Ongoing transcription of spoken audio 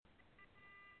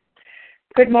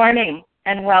Good morning,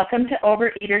 and welcome to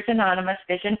Overeaters Anonymous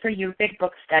Vision for You Big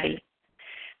Book Study.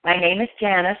 My name is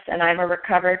Janice, and I'm a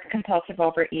recovered compulsive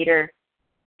overeater.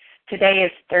 Today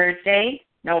is Thursday,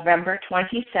 November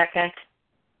 22nd.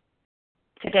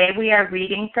 Today we are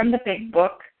reading from the Big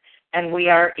Book, and we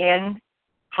are in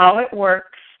How It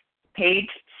Works, page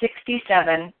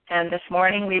 67, and this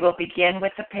morning we will begin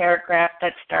with the paragraph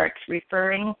that starts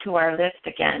referring to our list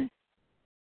again.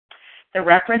 The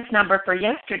reference number for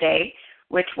yesterday,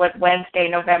 which was Wednesday,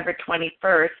 November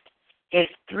 21st, is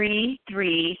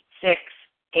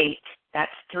 3368.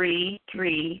 That's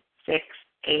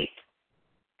 3368.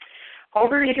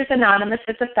 Overeaters Anonymous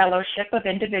is a fellowship of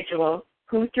individuals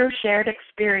who, through shared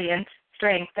experience,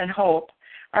 strength, and hope,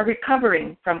 are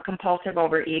recovering from compulsive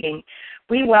overeating.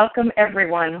 We welcome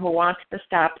everyone who wants to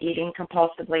stop eating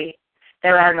compulsively.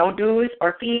 There are no dues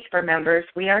or fees for members.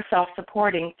 We are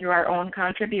self-supporting through our own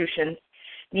contributions,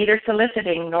 neither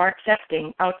soliciting nor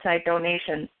accepting outside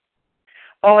donations.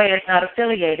 OA is not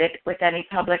affiliated with any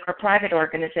public or private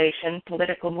organization,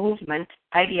 political movement,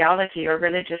 ideology, or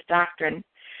religious doctrine.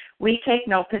 We take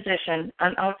no position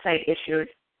on outside issues.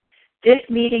 This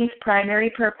meeting's primary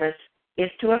purpose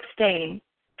is to abstain,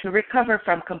 to recover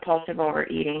from compulsive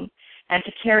overeating, and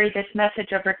to carry this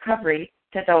message of recovery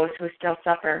to those who still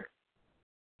suffer.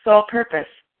 Sole purpose.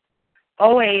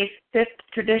 OA's fifth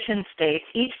tradition states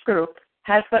each group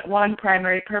has but one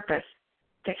primary purpose,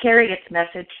 to carry its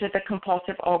message to the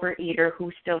compulsive overeater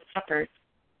who still suffers.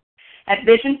 At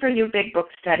Vision for You Big Book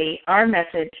Study, our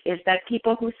message is that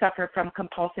people who suffer from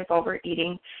compulsive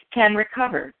overeating can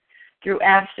recover through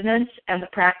abstinence and the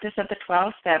practice of the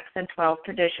 12 steps and 12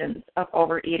 traditions of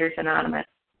Overeaters Anonymous.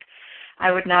 I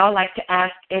would now like to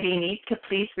ask Irini to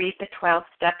please read the 12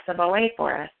 steps of OA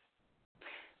for us.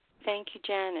 Thank you,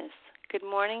 Janice. Good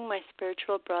morning, my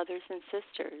spiritual brothers and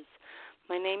sisters.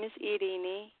 My name is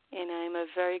Irini, and I am a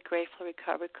very grateful,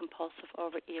 recovered, compulsive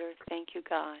overeater. Thank you,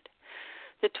 God.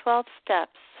 The 12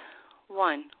 steps.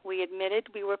 1. We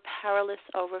admitted we were powerless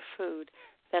over food,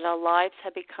 that our lives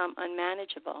had become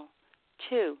unmanageable.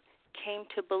 2. Came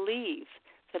to believe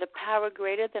that a power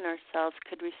greater than ourselves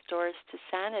could restore us to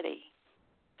sanity.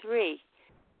 3.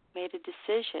 Made a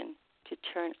decision to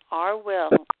turn our will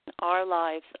and our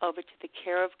lives over to the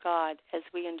care of God as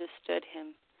we understood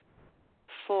Him.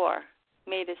 4.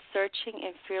 Made a searching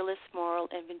and fearless moral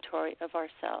inventory of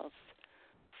ourselves.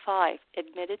 5.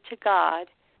 Admitted to God,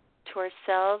 to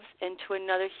ourselves, and to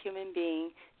another human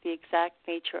being the exact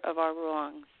nature of our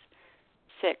wrongs.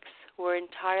 6. We're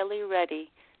entirely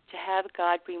ready to have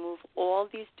God remove all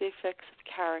these defects of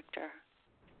character.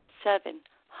 7.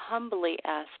 Humbly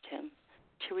asked Him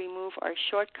to remove our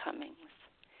shortcomings.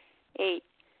 8.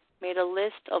 Made a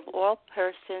list of all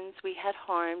persons we had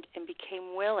harmed and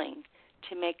became willing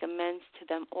to make amends to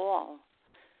them all.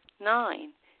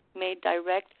 9. Made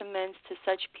direct amends to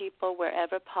such people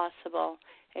wherever possible,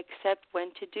 except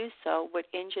when to do so would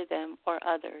injure them or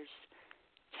others.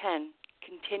 10.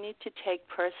 Continued to take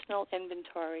personal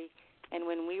inventory, and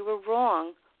when we were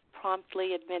wrong,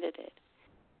 promptly admitted it.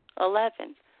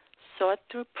 11. Sought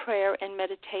through prayer and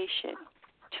meditation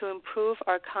to improve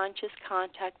our conscious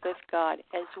contact with God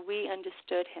as we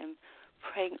understood Him,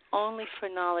 praying only for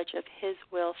knowledge of His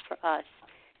will for us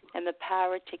and the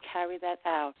power to carry that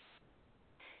out.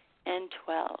 And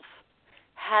 12.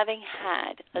 Having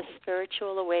had a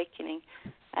spiritual awakening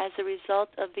as a result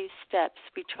of these steps,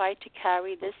 we try to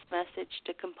carry this message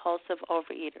to compulsive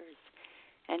overeaters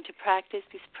and to practice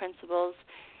these principles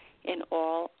in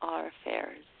all our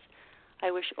affairs.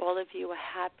 I wish all of you a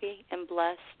happy and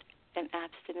blessed and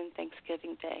abstinent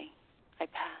Thanksgiving Day. I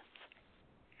pass.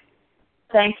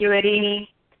 Thank you, Irini.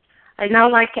 I'd now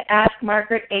like to ask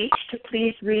Margaret H. to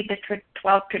please read the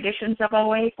 12 traditions of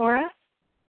OA for us.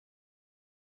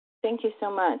 Thank you so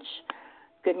much.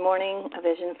 Good morning, A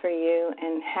Vision for You,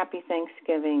 and happy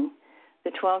Thanksgiving.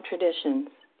 The 12 traditions.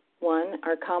 1.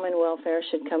 Our common welfare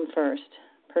should come first.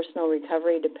 Personal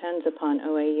recovery depends upon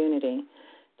OA unity.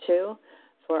 2.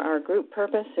 For our group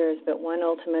purpose, there is but one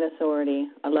ultimate authority,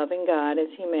 a loving God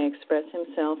as He may express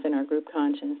Himself in our group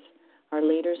conscience. Our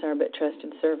leaders are but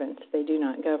trusted servants. They do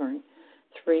not govern.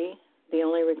 3. The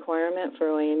only requirement for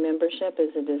OA membership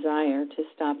is a desire to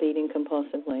stop eating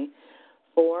compulsively.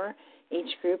 4.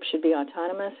 Each group should be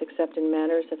autonomous except in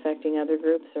matters affecting other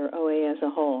groups or OA as a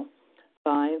whole.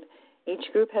 5. Each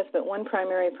group has but one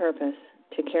primary purpose,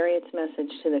 to carry its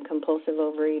message to the compulsive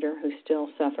overeater who still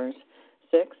suffers.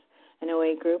 6. An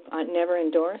OA group ought never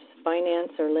endorse,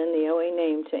 finance, or lend the OA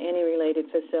name to any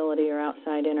related facility or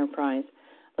outside enterprise,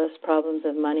 lest problems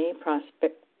of money,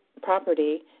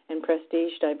 property, and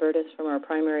prestige divert us from our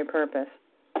primary purpose.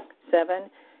 7.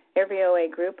 Every OA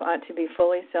group ought to be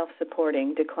fully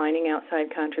self-supporting, declining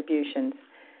outside contributions.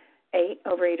 8,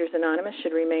 Overeaters Anonymous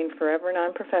should remain forever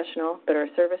non-professional, but our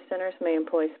service centers may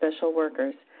employ special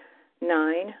workers.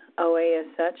 9, OA as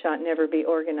such ought never be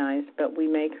organized, but we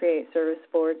may create service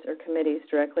boards or committees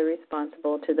directly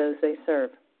responsible to those they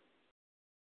serve.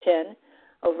 10,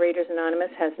 Overeaters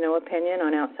Anonymous has no opinion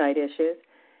on outside issues,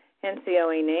 hence the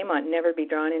OA name ought never be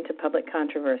drawn into public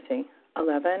controversy.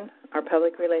 11, our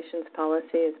public relations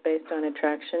policy is based on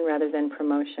attraction rather than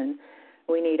promotion.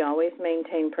 We need always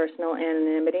maintain personal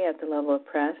anonymity at the level of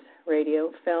press,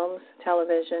 radio, films,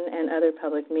 television, and other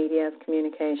public media of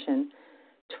communication.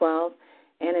 12,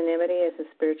 anonymity is the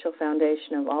spiritual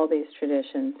foundation of all these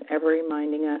traditions, ever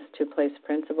reminding us to place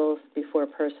principles before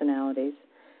personalities.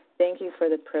 Thank you for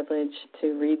the privilege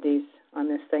to read these on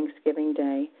this Thanksgiving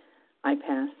Day. I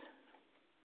pass.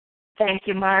 Thank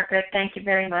you, Margaret. Thank you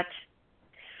very much.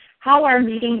 How our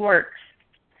meeting works.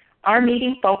 Our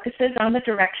meeting focuses on the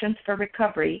directions for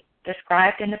recovery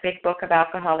described in the Big Book of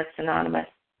Alcoholics Anonymous.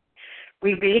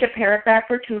 We read a paragraph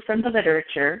or two from the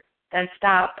literature, then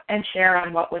stop and share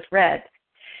on what was read.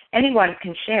 Anyone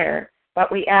can share,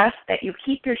 but we ask that you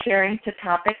keep your sharing to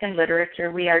topic and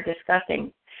literature we are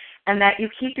discussing, and that you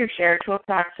keep your share to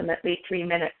approximately 3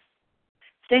 minutes.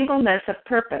 Singleness of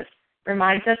purpose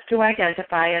reminds us to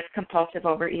identify as compulsive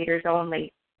overeaters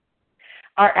only.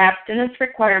 Our abstinence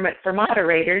requirement for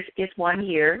moderators is 1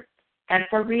 year, and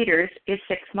for readers is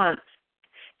 6 months.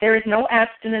 There is no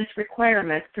abstinence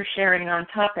requirement for sharing on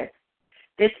topic.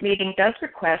 This meeting does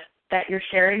request that your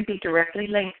sharing be directly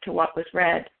linked to what was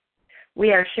read.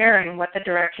 We are sharing what the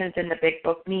directions in the Big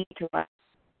Book mean to us.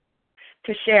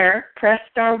 To share, press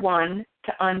 *1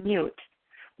 to unmute.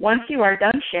 Once you are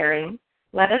done sharing,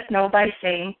 let us know by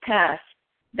saying pass,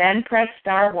 then press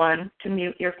 *1 to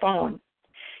mute your phone.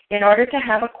 In order to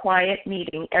have a quiet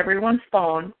meeting, everyone's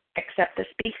phone, except the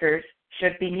speaker's,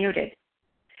 should be muted.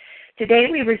 Today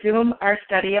we resume our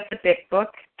study of the Big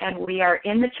Book, and we are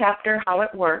in the chapter How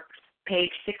It Works,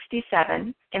 page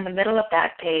 67. In the middle of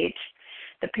that page,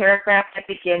 the paragraph that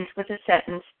begins with a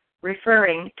sentence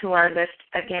referring to our list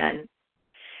again.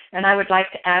 And I would like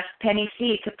to ask Penny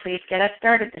C. to please get us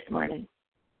started this morning.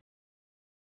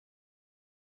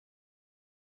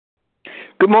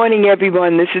 Good morning,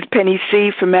 everyone. This is Penny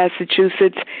C. from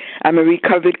Massachusetts. I'm a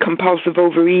recovered compulsive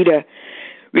overeater.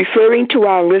 Referring to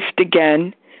our list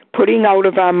again, putting out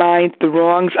of our minds the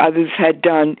wrongs others had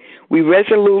done, we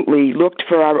resolutely looked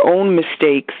for our own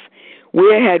mistakes.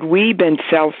 Where had we been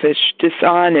selfish,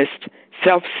 dishonest,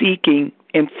 self-seeking,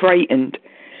 and frightened?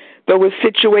 Though a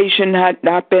situation had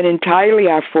not been entirely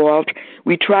our fault,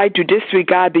 we tried to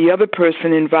disregard the other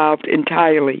person involved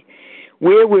entirely.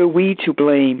 Where were we to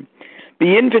blame?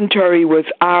 The inventory was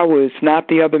ours, not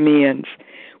the other man's.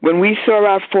 When we saw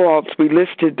our faults, we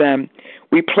listed them.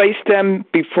 We placed them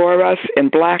before us in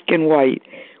black and white.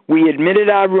 We admitted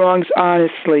our wrongs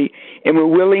honestly and were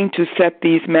willing to set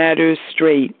these matters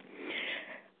straight.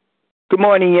 Good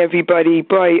morning, everybody.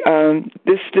 Boy,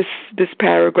 this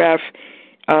paragraph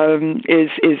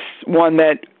is one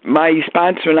that my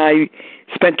sponsor and I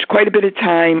spent quite a bit of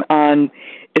time on,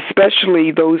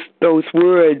 especially those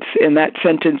words in that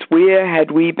sentence. Where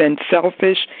had we been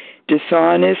selfish,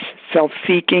 dishonest,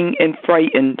 self-seeking, and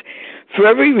frightened? For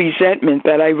every resentment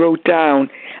that I wrote down,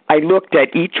 I looked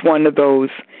at each one of those.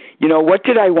 You know, what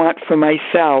did I want for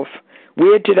myself?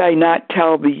 Where did I not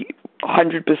tell the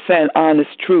 100%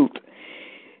 honest truth?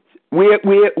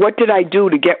 What did I do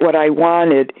to get what I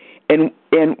wanted? And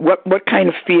what kind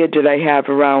of fear did I have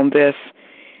around this?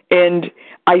 And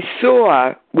I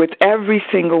saw with every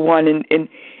single one,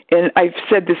 and I've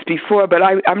said this before, but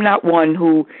I'm not one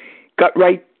who got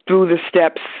right through the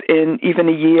steps in even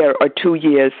a year or 2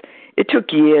 years. It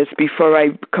took years before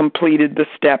I completed the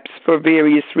steps for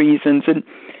various reasons. And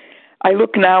I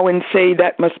look now and say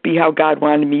that must be how God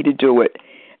wanted me to do it.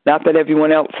 Not that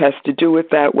everyone else has to do it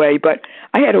that way, but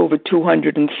I had over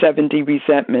 270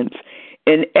 resentments.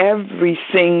 And every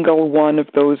single one of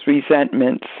those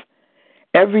resentments,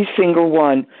 every single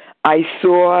one, I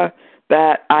saw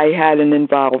that I had an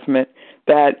involvement,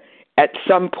 that at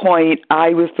some point I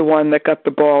was the one that got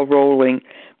the ball rolling,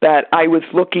 that I was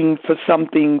looking for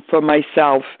something for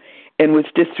myself and was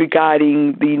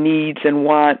disregarding the needs and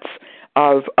wants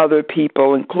of other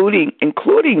people,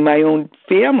 including my own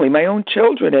family, my own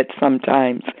children at some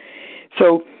times.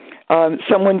 So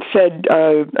someone said,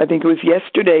 I think it was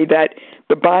yesterday, that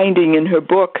the binding in her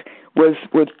book was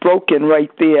broken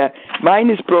right there. Mine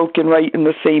is broken right in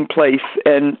the same place,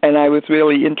 and I was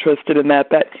really interested in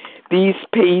that these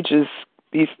pages,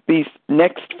 these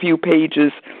next few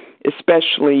pages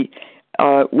especially,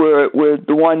 were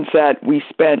the ones that we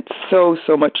spent so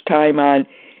much time on,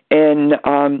 and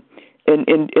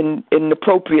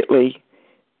inappropriately.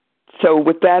 So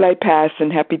with that, I pass,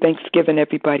 and happy Thanksgiving,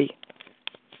 everybody.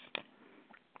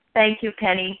 Thank you,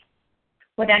 Penny.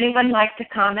 Would anyone like to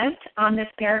comment on this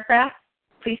paragraph?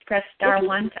 Please press star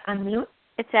 1 to unmute.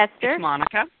 It's Esther. It's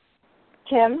Monica.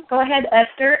 Kim, go ahead,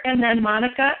 Esther, and then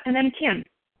Monica, and then Kim.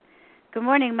 Good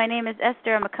morning. My name is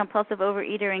Esther. I'm a compulsive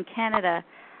overeater in Canada.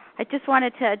 I just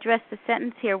wanted to address the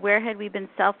sentence here, where had we been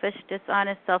selfish,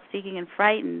 dishonest, self-seeking, and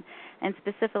frightened, and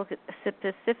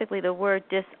specifically the word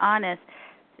dishonest.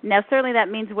 Now, certainly that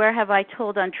means where have I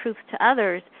told untruth to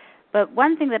others, but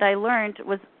one thing that I learned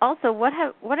was also what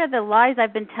are the lies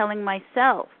I've been telling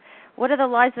myself? What are the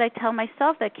lies that I tell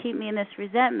myself that keep me in this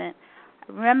resentment?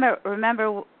 Remember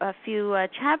a few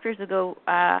chapters ago,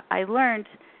 I learned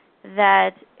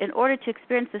that in order to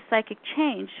experience the psychic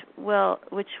change,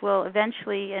 which will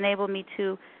eventually enable me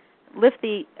to lift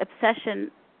the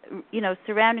obsession,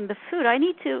 surrounding the food, I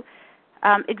need to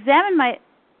examine my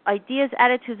ideas,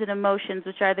 attitudes, and emotions,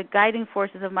 which are the guiding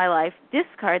forces of my life,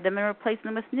 discard them, and replace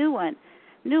them with new ones.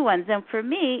 And for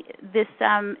me, this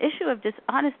issue of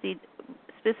dishonesty,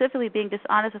 specifically being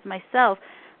dishonest with myself,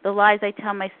 the lies I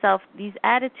tell myself, these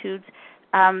attitudes,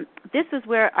 this is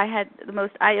where I had the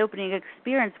most eye-opening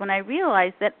experience when I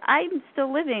realized that I'm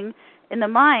still living in the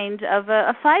mind of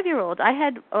a 5-year-old. I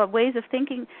had ways of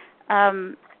thinking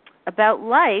about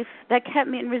life that kept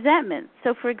me in resentment.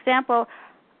 So, for example,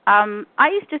 I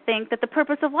used to think that the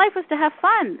purpose of life was to have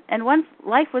fun, and once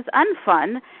life was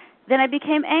unfun, then I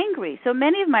became angry. So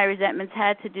many of my resentments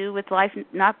had to do with life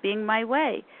not being my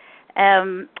way.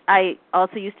 I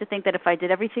also used to think that if I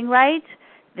did everything right,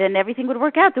 then everything would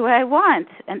work out the way I want.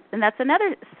 And that's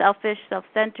another selfish,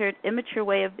 self-centered, immature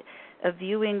way of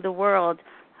viewing the world.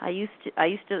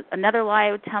 Another lie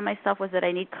I would tell myself was that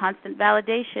I need constant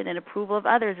validation and approval of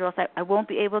others, or else I won't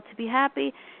be able to be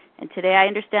happy. And today I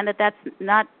understand that that's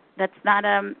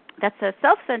a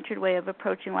self-centered way of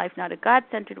approaching life, not a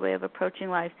God-centered way of approaching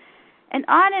life. And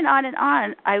on and on and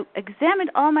on, I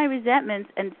examined all my resentments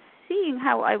and seeing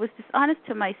how I was dishonest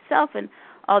to myself and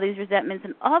all these resentments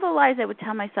and all the lies I would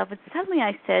tell myself. And suddenly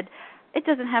I said, it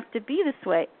doesn't have to be this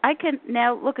way. I can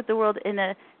now look at the world in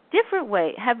a different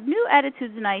way, have new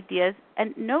attitudes and ideas,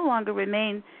 and no longer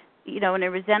remain, in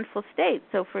a resentful state.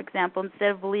 So, for example,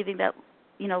 instead of believing that,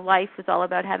 life was all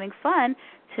about having fun,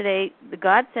 today the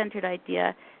God-centered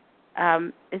idea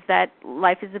is that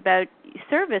life is about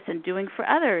service and doing for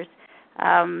others.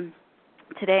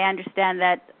 Today I understand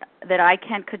that I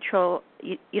can't control,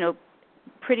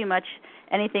 pretty much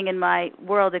anything in my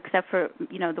world except for,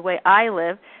 the way I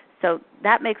live. So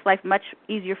that makes life much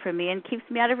easier for me and keeps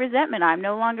me out of resentment. I'm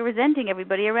no longer resenting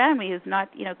everybody around me who's not,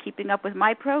 keeping up with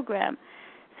my program.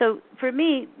 So for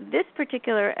me, this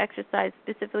particular exercise,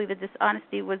 specifically the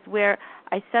dishonesty, was where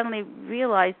I suddenly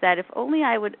realized that if only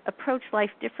I would approach life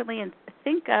differently and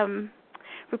think,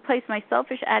 replace my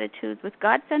selfish attitudes with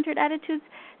God-centered attitudes,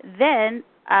 then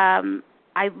I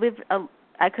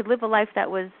could live a life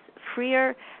that was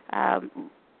freer,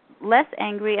 less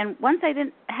angry. And once I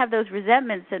didn't have those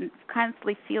resentments and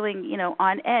constantly feeling,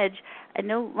 on edge, I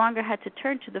no longer had to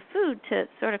turn to the food to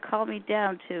sort of calm me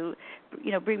down, to,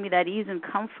 bring me that ease and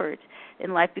comfort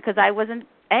in life, because I wasn't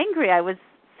angry. I was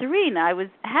serene. I was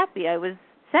happy. I was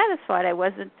satisfied. I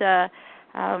wasn't,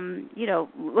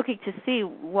 looking to see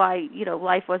why,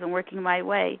 life wasn't working my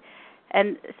way.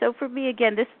 And so for me,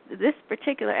 again, this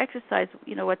particular exercise,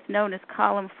 what's known as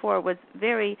column 4, was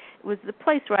the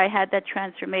place where I had that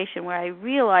transformation, where I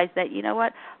realized that,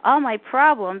 all my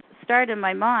problems start in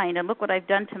my mind, and look what I've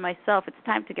done to myself. It's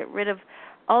time to get rid of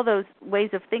all those ways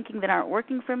of thinking that aren't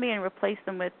working for me and replace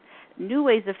them with new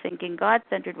ways of thinking,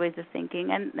 God-centered ways of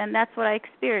thinking. And that's what I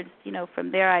experienced.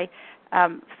 From there I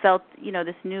felt,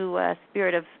 this new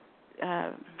spirit of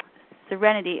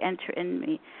serenity enter in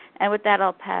me. And with that,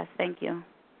 I'll pass. Thank you.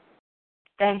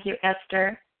 Thank you,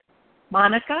 Esther.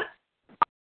 Monica?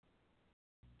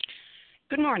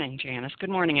 Good morning, Janice. Good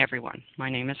morning, everyone. My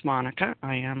name is Monica.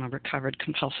 I am a recovered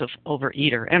compulsive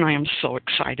overeater, and I am so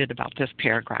excited about this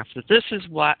paragraph. That this is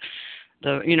what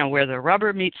where the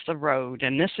rubber meets the road,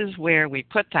 and this is where we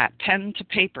put that pen to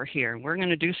paper here. We're going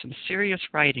to do some serious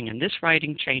writing, and this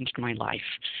writing changed my life.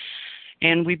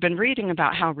 And we've been reading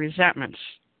about how resentments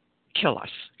kill us.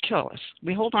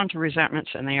 We hold on to resentments,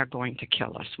 and they are going to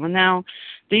kill us. Well, now,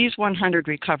 these 100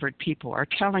 recovered people are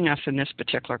telling us in this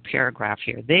particular paragraph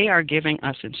here, they are giving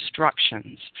us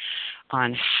instructions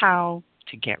on how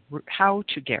to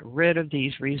get rid of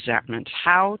these resentments,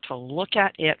 how to look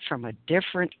at it from a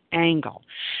different angle.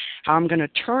 How I'm going to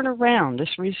turn around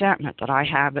this resentment that I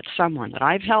have at someone that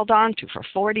I've held on to for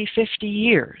 40, 50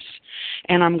 years,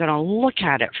 and I'm going to look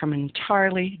at it from an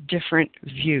entirely different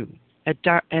view, a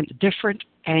different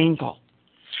angle.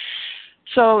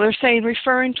 So they're saying,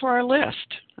 referring to our list,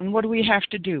 and what do we have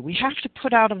to do? We have to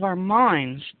put out of our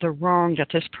minds the wrong that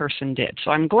this person did.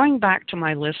 So I'm going back to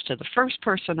my list, to the first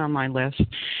person on my list,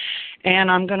 and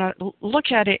I'm going to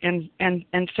look at it and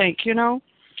think,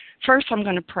 first I'm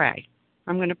going to pray.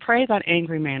 I'm going to pray that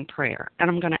angry man prayer, and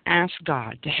I'm going to ask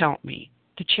God to help me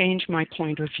to change my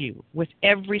point of view with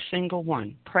every single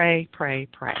one. Pray, pray,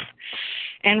 pray.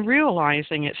 And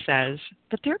realizing it says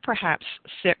that they're perhaps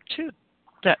sick too,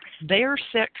 that they're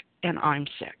sick and I'm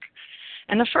sick.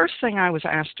 And the first thing I was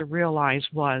asked to realize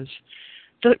was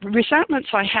the resentments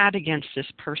I had against this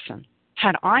person.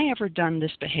 Had I ever done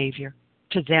this behavior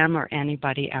to them or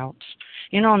anybody else?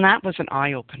 And that was an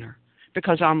eye-opener,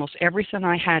 because almost everything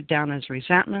I had down as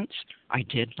resentments, I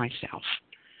did myself.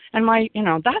 And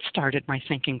that started my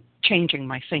thinking, changing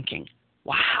my thinking.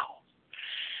 Wow.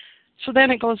 So then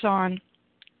it goes on.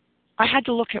 I had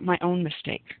to look at my own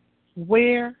mistake.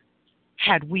 Where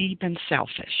had we been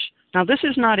selfish? Now, this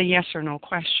is not a yes or no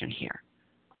question here.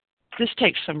 This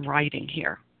takes some writing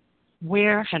here.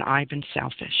 Where had I been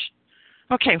selfish?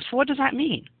 Okay, so what does that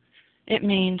mean? It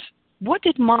means, what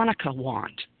did Monica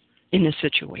want in this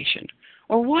situation?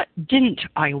 Or what didn't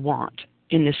I want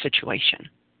in this situation?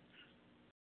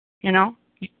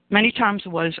 Many times it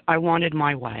was, I wanted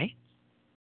my way.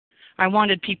 I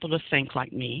wanted people to think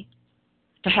like me,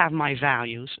 to have my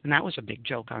values, and that was a big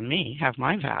joke on me, have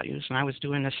my values, and I was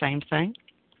doing the same thing.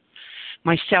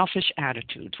 My selfish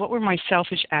attitudes. What were my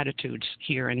selfish attitudes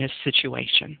here in this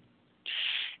situation?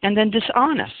 And then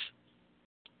dishonest.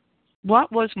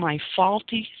 What was my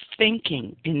faulty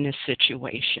thinking in this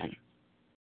situation?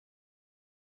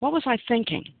 What was I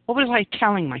thinking? What was I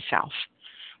telling myself?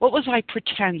 What was I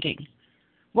pretending?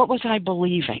 What was I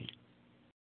believing?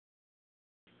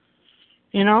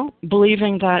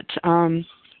 Believing that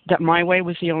that my way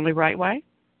was the only right way,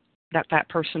 that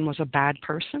person was a bad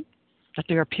person, that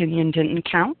their opinion didn't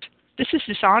count. This is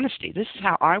dishonesty. This is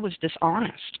how I was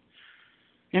dishonest.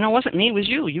 It wasn't me, it was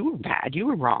you. You were bad. You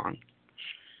were wrong.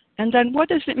 And then what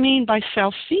does it mean by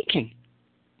self-seeking?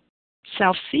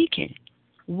 Self-seeking.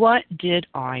 What did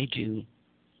I do?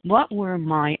 What were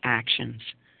my actions?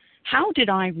 How did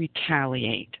I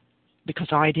retaliate because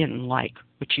I didn't like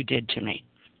what you did to me?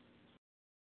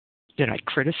 Did I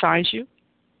criticize you?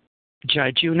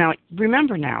 Judge you? Now,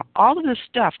 remember now, all of this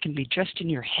stuff can be just in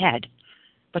your head,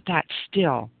 but that's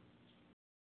still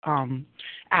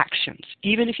actions.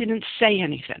 Even if you didn't say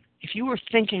anything, if you were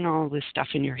thinking all of this stuff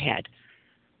in your head,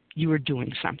 you were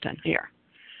doing something here.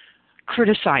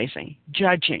 Criticizing,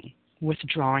 judging,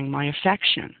 withdrawing my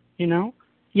affection,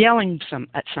 yelling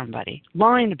at somebody,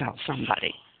 lying about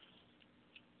somebody,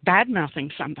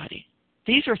 bad-mouthing somebody.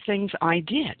 These are things I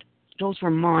did. Those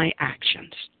were my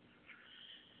actions.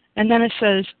 And then it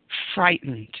says,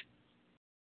 frightened.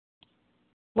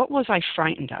 What was I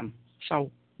frightened of?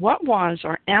 So what was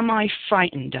or am I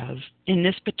frightened of in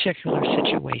this particular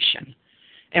situation?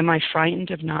 Am I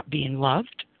frightened of not being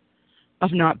loved?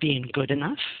 Of not being good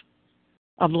enough?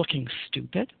 Of looking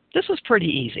stupid? This was pretty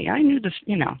easy. I knew this,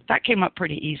 that came up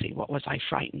pretty easy. What was I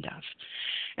frightened of?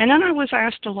 And then I was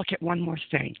asked to look at one more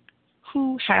thing.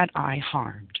 Who had I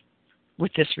harmed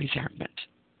with this resentment?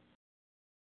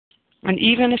 And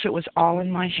even if it was all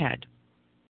in my head,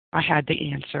 I had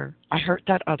the answer. I hurt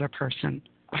that other person.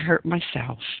 I hurt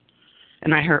myself.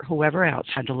 And I hurt whoever else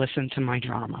had to listen to my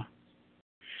drama.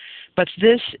 But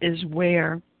this is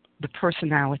where the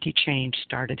personality change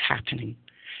started happening.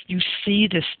 You see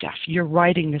this stuff. You're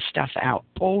writing this stuff out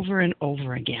over and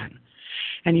over again.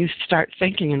 And you start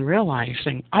thinking and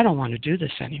realizing, I don't want to do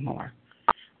this anymore.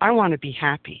 I want to be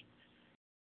happy.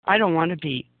 I don't want to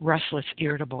be restless,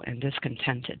 irritable, and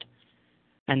discontented.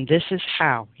 And this is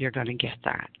how you're going to get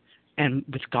that. And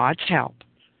with God's help,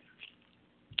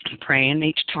 praying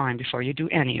each time before you do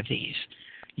any of these,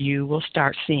 you will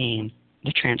start seeing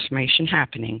the transformation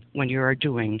happening when you are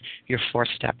doing your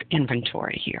 4-step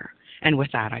inventory here. And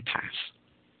with that, I pass.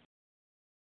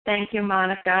 Thank you,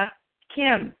 Monica.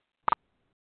 Kim.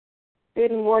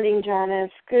 Good morning, Janice.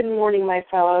 Good morning, my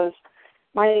fellows.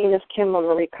 My name is Kim. I'm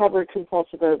a recovered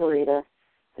compulsive overeater.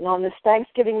 And on this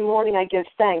Thanksgiving morning, I give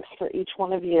thanks for each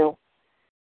one of you.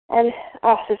 And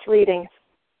this reading,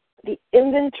 the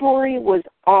inventory was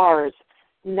ours,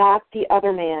 not the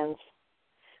other man's.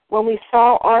 When we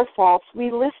saw our faults,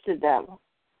 we listed them.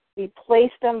 We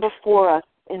placed them before us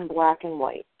in black and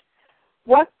white.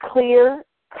 What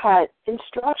clear-cut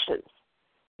instructions?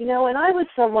 You know, and I was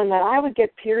someone that I would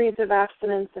get periods of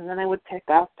abstinence and then I would pick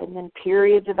up, and then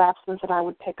periods of abstinence and I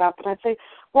would pick up, and I'd say,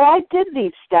 well, I did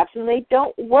these steps and they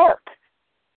don't work.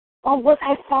 Well, was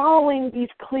I following these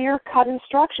clear-cut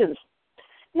instructions?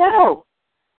 No.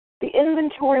 The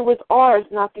inventory was ours,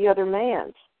 not the other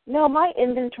man's. No, my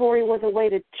inventory was a way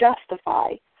to justify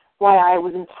why I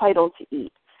was entitled to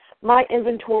eat. My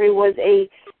inventory was a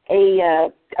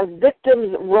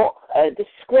victim's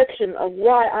description of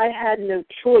why I had no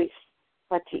choice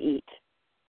but to eat.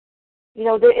 You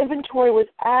know, the inventory was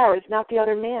ours, not the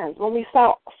other man's. When we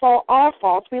saw our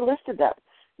faults, we listed them.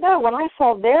 No, when I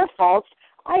saw their faults,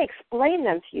 I explained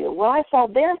them to you. When I saw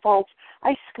their faults,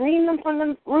 I screamed them from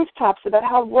the rooftops about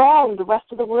how wrong the rest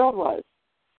of the world was.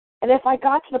 And if I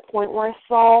got to the point where I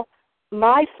saw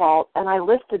my fault and I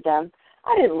listed them,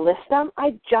 I didn't list them.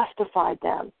 I justified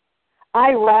them.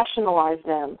 I rationalized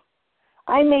them.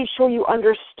 I made sure you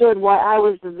understood why I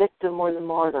was the victim or the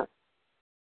martyr.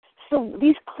 So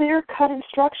these clear-cut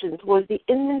instructions was the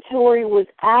inventory was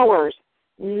ours,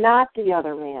 not the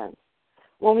other man's.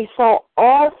 When we saw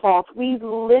our faults, we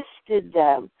listed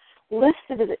them.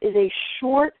 Listed is a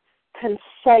short,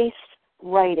 concise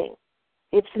writing.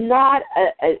 It's not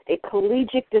a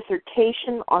collegiate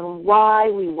dissertation on why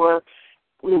we were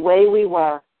the way we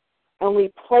were. And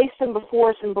we placed them before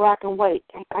us in black and white.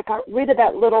 I got rid of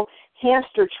that little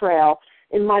hamster trail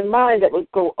in my mind that would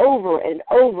go over and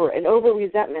over and over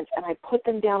resentments, and I put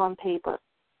them down on paper.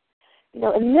 You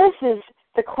know, and this is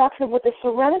the crux of what the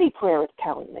serenity prayer is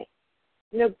telling me.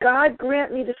 You know, God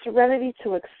grant me the serenity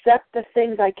to accept the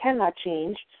things I cannot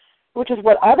change, which is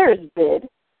what others did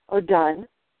or done,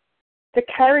 the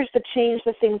courage to change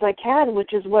the things I can,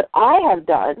 which is what I have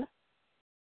done,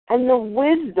 and the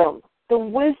wisdom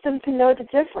to know the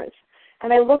difference.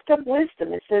 And I looked up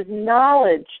wisdom. It says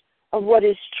knowledge of what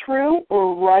is true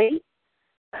or right,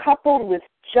 coupled with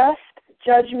just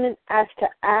judgment as to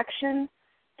action,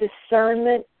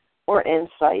 discernment, or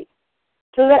insight.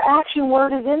 So the action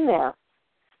word is in there.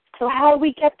 So how do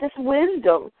we get this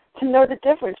wisdom to know the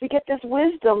difference? We get this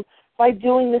wisdom by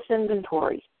doing this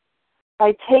inventory,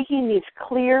 by taking these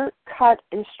clear-cut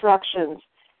instructions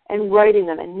and writing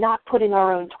them and not putting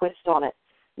our own twist on it,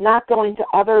 not going to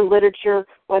other literature,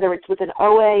 whether it's within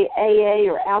OA, AA,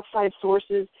 or outside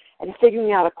sources, and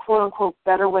figuring out a quote-unquote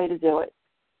better way to do it.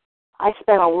 I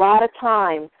spent a lot of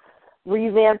time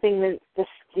revamping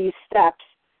these steps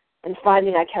and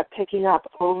finding I kept picking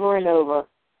up over and over.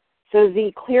 So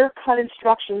the clear-cut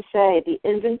instructions say the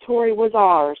inventory was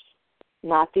ours,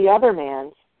 not the other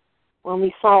man's. When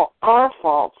we saw our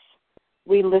faults,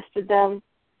 we listed them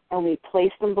and we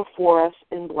placed them before us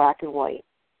in black and white.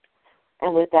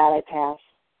 And with that, I pass.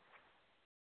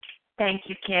 Thank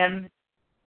you, Kim.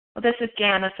 Well, this is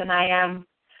Janice, and I am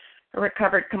a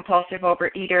recovered compulsive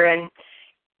overeater, and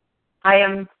I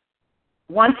am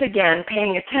once again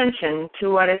paying attention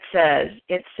to what it says.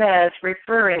 It says,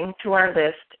 referring to our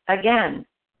list again.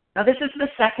 Now, this is the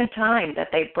second time that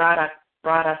they brought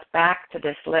us back to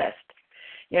this list.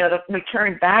 You know, we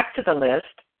turned back to the list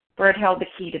where it held the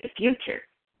key to the future.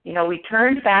 You know, we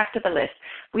turned back to the list.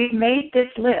 We've made this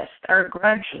list our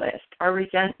grudge list, our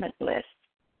resentment list,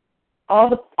 all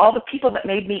the people that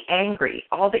made me angry,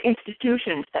 all the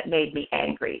institutions that made me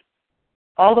angry,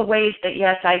 all the ways that,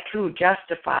 yes, I too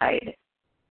justified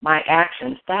my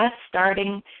actions. That's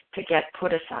starting to get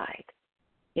put aside.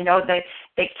 You know, they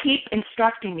keep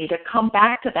instructing me to come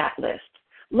back to that list.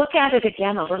 Look at it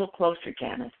again a little closer,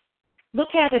 Janice.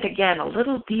 Look at it again a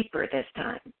little deeper this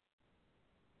time.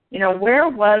 You know, where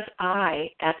was I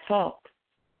at fault?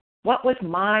 What was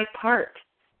my part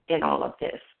in all of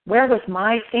this? Where was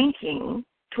my thinking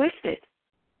twisted?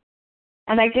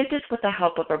 And I did this with the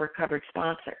help of a recovered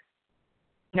sponsor.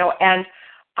 You know, and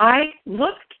I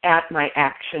looked at my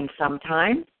actions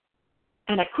sometimes,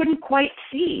 and I couldn't quite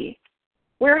see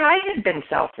where I had been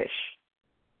selfish.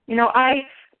 You know,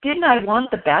 didn't I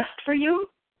want the best for you?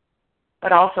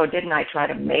 But also, didn't I try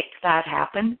to make that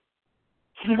happen?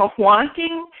 You know,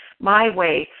 wanting my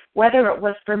way, whether it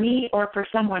was for me or for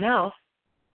someone else,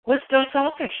 was still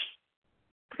selfish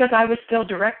because I was still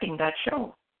directing that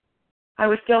show. I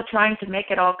was still trying to make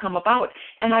it all come about.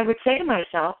 And I would say to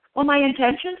myself, well, my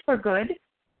intentions were good.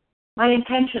 My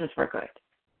intentions were good.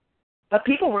 But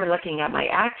people were looking at my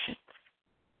actions.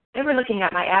 They were looking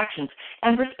at my actions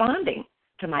and responding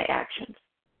to my actions.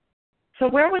 So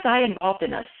where was I involved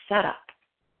in a setup?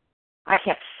 I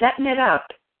kept setting it up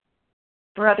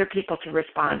for other people to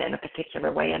respond in a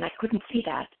particular way, and I couldn't see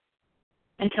that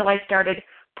until I started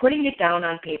putting it down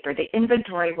on paper. The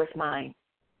inventory was mine.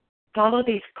 Follow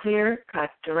these clear-cut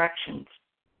directions.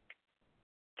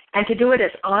 and to do it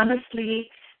as honestly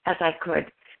as I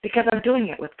could, because I'm doing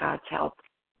it with God's help.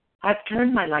 I've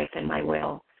turned my life and my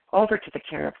will over to the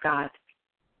care of God.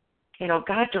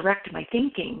 God direct my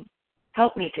thinking.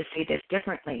 Help me to see this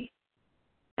differently.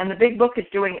 And the Big Book is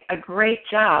doing a great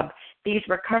job, these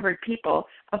recovered people,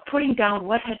 of putting down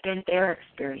what had been their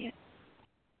experience.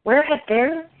 Where had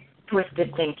their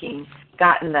twisted thinking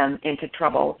gotten them into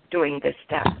trouble doing this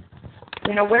step?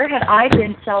 Where had I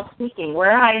been self-seeking?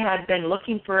 Where I had been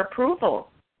looking for approval,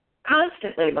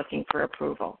 constantly looking for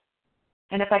approval.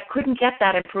 And if I couldn't get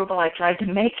that approval, I tried to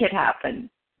make it happen.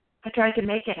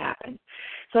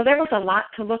 So there was a lot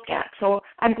to look at. So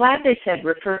I'm glad they said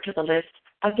refer to the list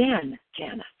again,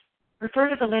 Janice. Refer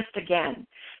to the list again,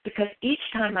 because each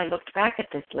time I looked back at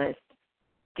this list,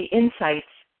 the insights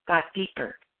got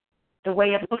deeper. The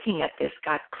way of looking at this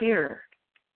got clearer,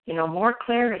 more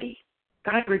clarity.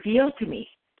 God revealed to me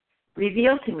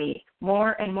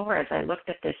more and more as I looked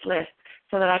at this list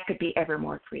so that I could be ever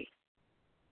more free.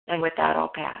 And with that,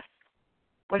 I'll pass.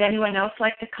 Would anyone else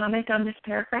like to comment on this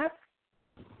paragraph?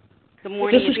 Good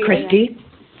morning. This is Christy.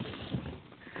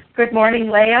 Good morning,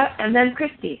 Leah, and then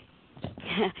Christy.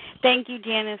 Thank you,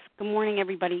 Janice. Good morning,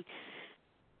 everybody.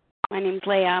 My name's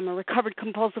Leah. I'm a recovered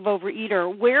compulsive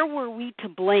overeater. Where were we to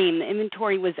blame? The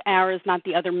inventory was ours, not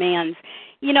the other man's.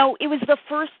 It was the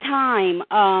first time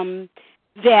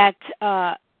that,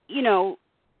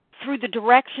 through the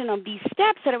direction of these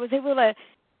steps that I was able to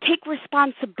take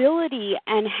responsibility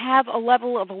and have a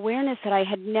level of awareness that I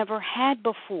had never had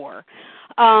before.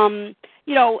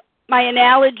 My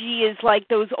analogy is like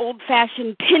those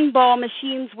old-fashioned pinball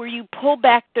machines where you pull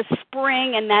back the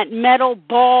spring and that metal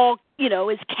ball,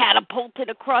 is catapulted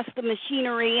across the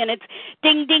machinery, and it's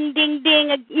ding, ding, ding,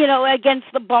 ding, against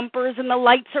the bumpers, and the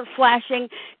lights are flashing,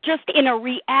 just in a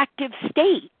reactive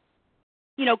state,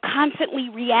 constantly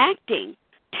reacting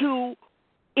to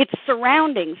its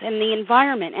surroundings and the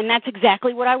environment. And that's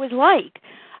exactly what I was like.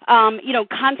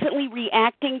 Constantly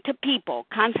reacting to people,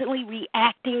 constantly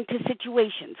reacting to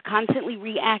situations, constantly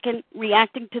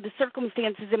reacting to the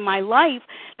circumstances in my life.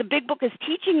 The Big Book is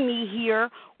teaching me here,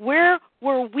 where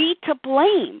were we to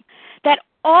blame? That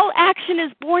all action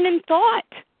is born in thought.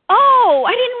 Oh,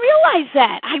 I didn't realize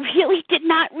that. I really did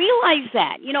not realize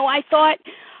that. I thought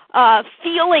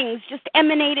feelings just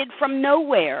emanated from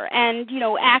nowhere, and,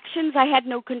 actions, I had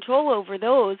no control over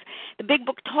those. The Big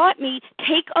Book taught me,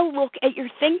 take a look at your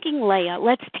thinking, Leah.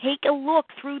 Let's take a look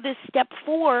through this step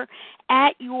 4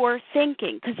 at your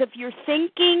thinking, because if your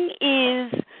thinking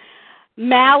is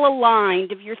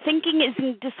malaligned, if your thinking is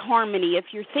in disharmony, if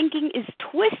your thinking is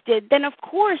twisted, then of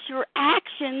course your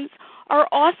actions are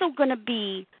also going to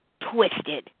be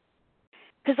twisted,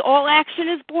 because all action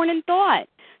is born in thought.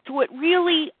 So it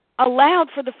really allowed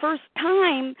for the first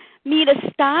time me to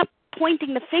stop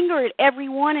pointing the finger at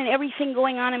everyone and everything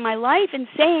going on in my life and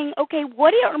saying, okay,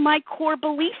 what are my core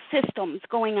belief systems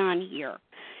going on here?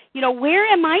 Where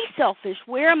am I selfish?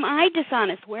 Where am I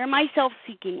dishonest? Where am I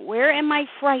self-seeking? Where am I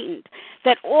frightened?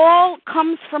 That all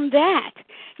comes from that.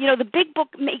 The Big Book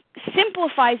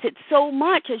simplifies it so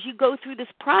much as you go through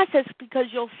this process, because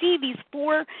you'll see these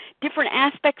 4 different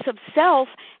aspects of self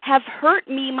have hurt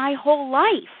me my whole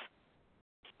life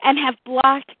and have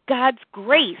blocked God's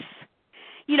grace.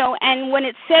 And when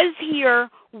it says here,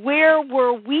 where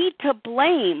were we to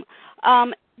blame,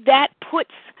 that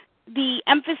puts the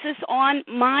emphasis on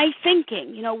my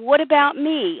thinking. What about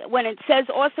me? When it says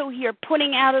also here,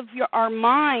 putting out of our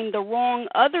mind the wrong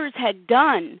others had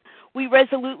done, we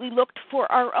resolutely looked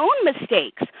for our own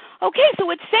mistakes. Okay, so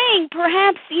it's saying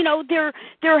perhaps,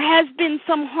 there has been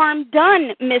some harm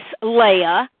done, Miss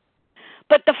Leah,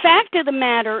 but the fact of the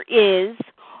matter is,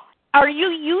 are you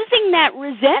using that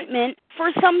resentment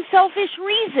for some selfish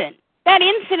reason? That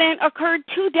incident occurred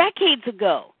 2 decades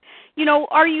ago.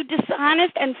 Are you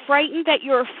dishonest and frightened that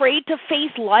you're afraid to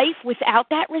face life without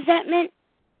that resentment?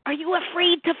 Are you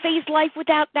afraid to face life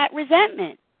without that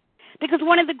resentment? Because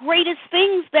one of the greatest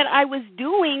things that I was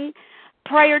doing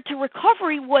prior to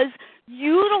recovery was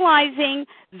utilizing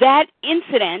that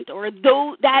incident or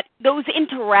those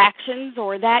interactions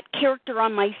or that character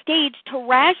on my stage to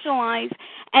rationalize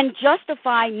and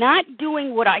justify not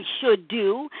doing what I should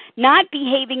do, not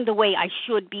behaving the way I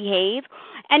should behave,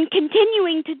 and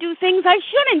continuing to do things I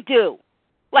shouldn't do,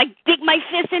 like dig my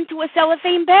fist into a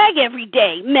cellophane bag every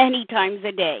day, many times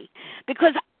a day,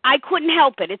 because I couldn't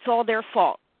help it. It's all their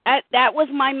fault. That was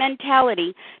my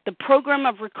mentality. The program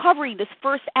of recovery, this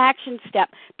first action step,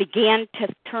 began to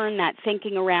turn that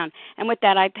thinking around. And with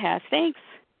that, I pass. Thanks.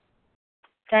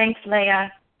 Thanks,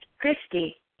 Leah.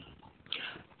 Christy.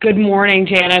 Good morning,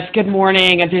 Janice. Good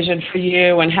morning, A Vision for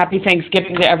You, and happy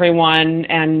Thanksgiving to everyone.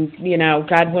 And,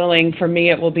 God willing, for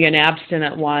me, it will be an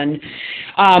abstinent one.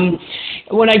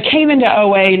 When I came into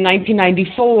OA in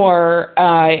 1994,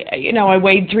 I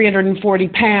weighed 340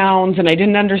 pounds, and I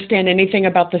didn't understand anything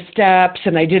about the steps,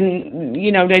 and I didn't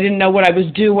know what I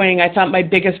was doing. I thought my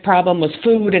biggest problem was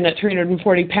food, and at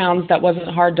 340 pounds, that wasn't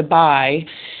hard to buy.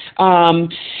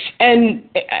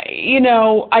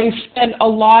 I spent a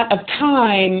lot of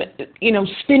time,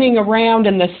 spinning around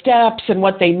in the steps and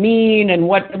what they mean and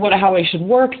how I should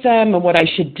work them and what I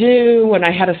should do. And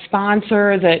I had a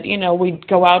sponsor that, we'd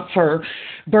go out for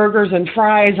burgers and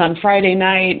fries on Friday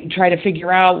night and try to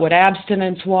figure out what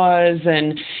abstinence was.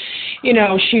 And,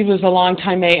 she was a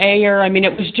longtime AA'er. I mean,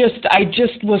 it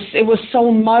was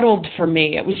so muddled for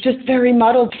me. It was just very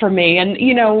muddled for me. And,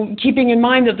 keeping in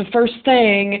mind that the first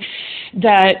thing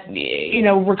that,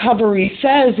 recovery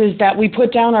says is that we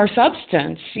put down our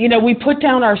substance. We put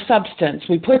down our substance.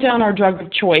 We put down our drug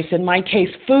of choice, in my case,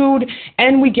 food,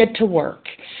 and we get to work.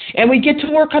 And we get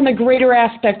to work on the greater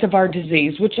aspect of our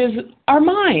disease, which is our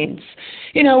minds.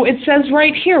 It says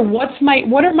right here, what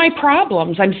are my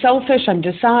problems? I'm selfish, I'm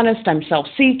dishonest, I'm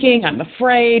self-seeking, I'm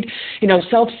afraid.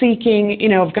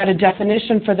 Self-seeking, I've got a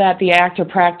definition for that, the act or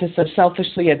practice of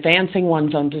selfishly advancing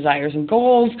one's own desires and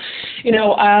goals.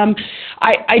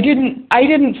 I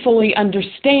didn't fully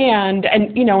understand,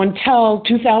 and until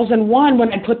 2001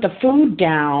 when I put the food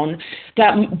down,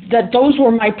 that those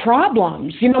were my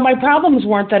problems. My problems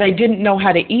weren't that I didn't know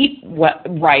how to eat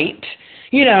right.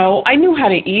 I knew how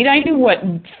to eat. I knew what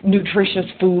nutritious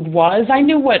food was. I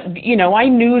knew I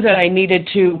knew that I needed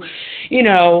to,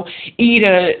 eat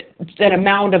an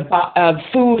amount of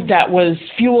food that was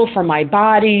fuel for my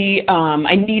body.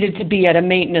 I needed to be at a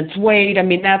maintenance weight. I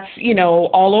mean, that's,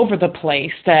 all over the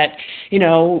place that,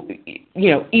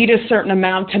 eat a certain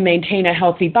amount to maintain a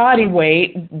healthy body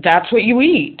weight. That's what you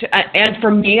eat. And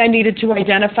for me, I needed to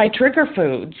identify trigger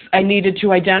foods. I needed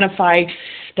to identify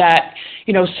that,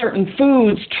 certain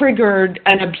foods triggered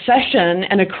an obsession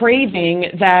and a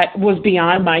craving that was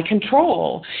beyond my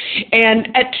control. And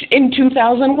in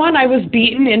 2001, I was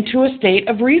beaten into a state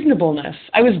of reasonableness.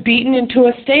 I was beaten into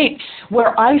a state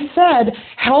where I said,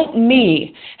 help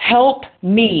me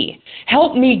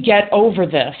get over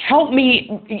this. Help me.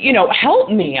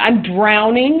 I'm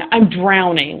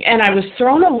drowning. And I was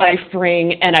thrown a life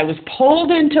ring and I was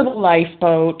pulled into the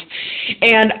lifeboat.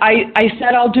 And I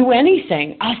said, I'll do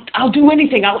anything. I'll do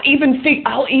anything. I'll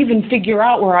even figure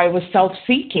out where I was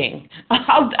self-seeking.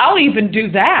 I'll even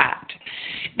do that.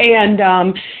 And,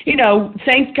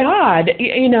 thank God,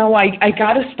 I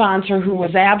got a sponsor who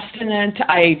was abstinent.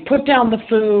 I put down the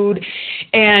food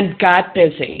and got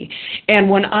busy. And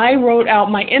when I wrote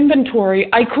out my inventory,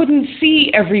 I couldn't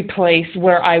see every place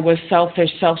where I was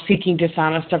selfish, self-seeking,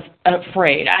 dishonest,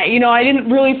 afraid. I didn't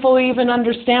really fully even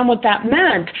understand what that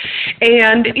meant.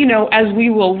 And, as we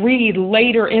will read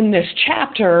later in this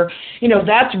chapter,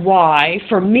 that's why,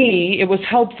 for me, it was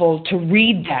helpful to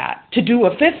read that, to do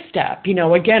a fifth step.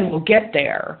 Again, we'll get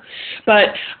there. But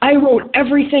I wrote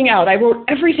everything out. I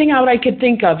could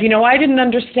think of. I didn't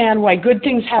understand why good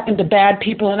things happen to bad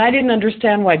people, and I didn't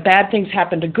understand why bad things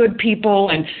happen to good people.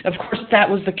 And, of course, that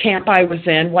was the camp I was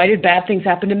in. Why did bad things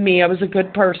happen to me? I was a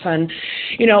good person.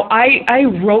 I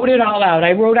wrote it all out.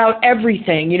 I wrote out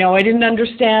everything. I didn't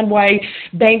understand why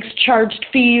banks charged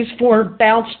fees for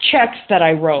bounced checks that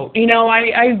I wrote.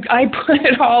 I put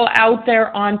it all out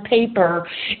there on paper,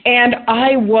 and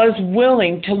I was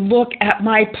willing to look at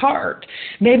my part.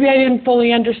 Maybe I didn't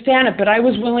fully understand it, but I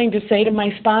was willing to say to my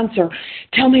sponsor,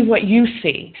 tell me what you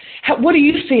see. What do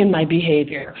you see in my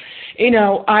behavior?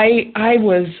 I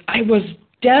was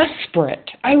desperate.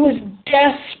 I was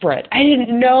desperate. I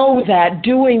didn't know that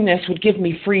doing this would give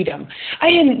me freedom.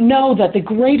 I didn't know that the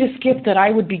greatest gift that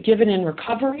I would be given in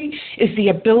recovery is the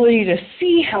ability to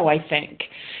see how I think,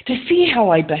 to see how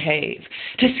I behave,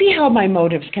 to see how my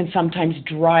motives can sometimes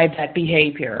drive that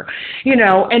behavior,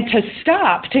 and to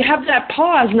stop, to have that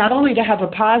pause, not only to have a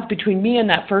pause between me and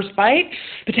that first bite,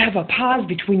 but to have a pause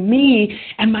between me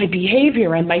and my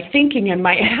behavior and my thinking and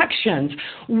my actions.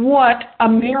 What a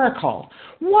miracle.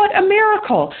 What a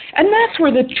miracle. And that's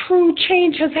where the true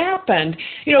change has happened.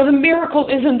 The miracle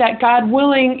isn't that, God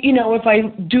willing, if I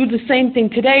do the same thing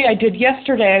today I did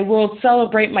yesterday, I will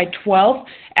celebrate my 12th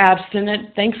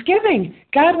abstinent Thanksgiving,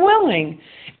 God willing.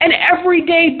 And every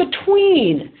day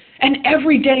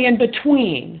in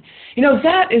between.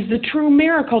 That is the true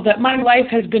miracle, that my life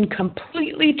has been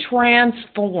completely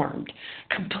transformed.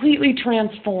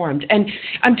 And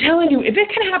I'm telling you, if it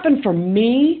can happen for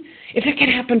me, if it can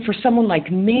happen for someone like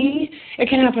me, it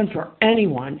can happen for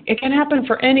anyone. It can happen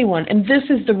for anyone. And this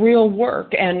is the real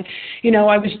work. And,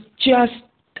 I was just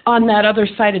on that other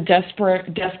side of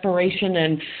desperation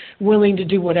and willing to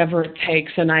do whatever it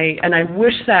takes. And I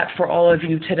wish that for all of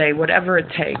you today, whatever it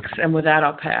takes. And with that,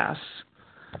 I'll pass.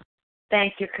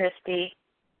 Thank you, Christy.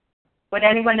 Would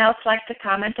anyone else like to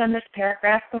comment on this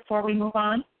paragraph before we move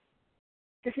on?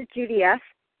 This is Judy F.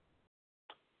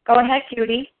 Go ahead,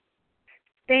 Judy.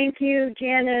 Thank you,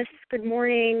 Janice. Good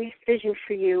morning. Vision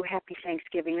for you. Happy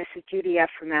Thanksgiving. This is Judy F.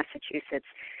 from Massachusetts.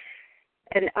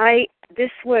 And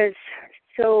this was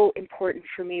so important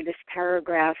for me, this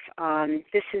paragraph.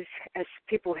 This is, as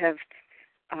people have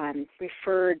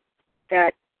referred,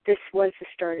 that this was the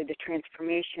start of the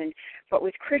transformation. What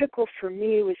was critical for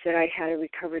me was that I had a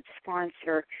recovered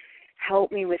sponsor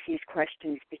help me with these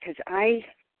questions, because I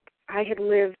had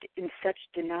lived in such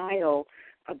denial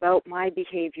about my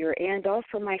behavior and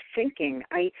also my thinking.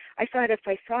 I thought if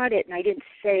I thought it and I didn't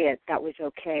say it, that was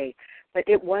okay. But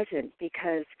it wasn't,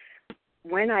 because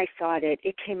when I thought it,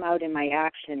 it came out in my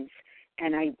actions,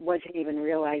 and I wasn't even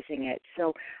realizing it.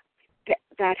 So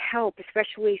that help,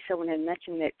 especially someone had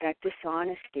mentioned that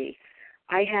dishonesty,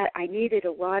 I needed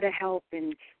a lot of help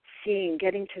in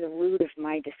getting to the root of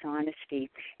my dishonesty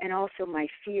and also my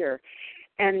fear.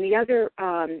 And the other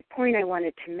point I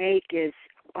wanted to make is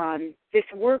this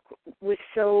work was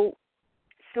so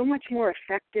much more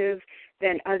effective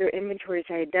than other inventories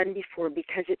I had done before,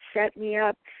 because it set me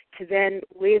up to then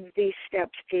live these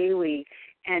steps daily.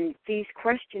 And these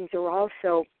questions are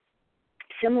also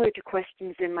similar to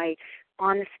questions in my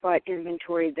on-the-spot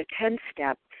inventory, the 10th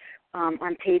step,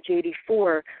 on page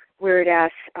 84, where it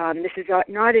asks, this is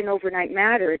not an overnight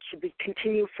matter. It should be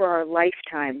continue for our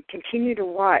lifetime. Continue to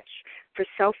watch for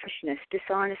selfishness,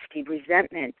 dishonesty,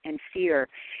 resentment, and fear.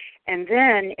 And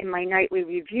then in my nightly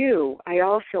review, I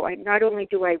not only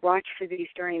do I watch for these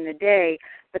during the day,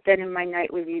 but then in my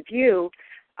nightly review,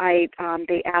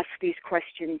 they ask these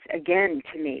questions again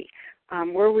to me.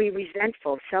 Were we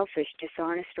resentful, selfish,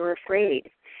 dishonest, or afraid?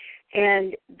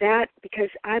 And that, because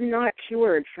I'm not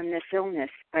cured from this illness,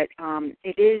 but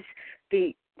it is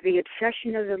the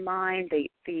obsession of the mind,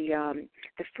 the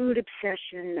food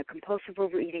obsession, the compulsive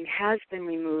overeating has been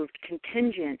removed,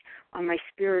 contingent on my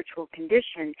spiritual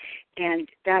condition, and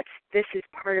this is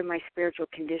part of my spiritual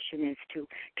condition, is to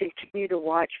continue to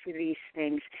watch for these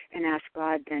things and ask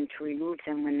God then to remove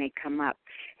them when they come up.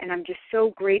 And I'm just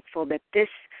so grateful that this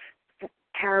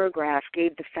paragraph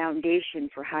gave the foundation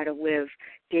for how to live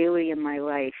daily in my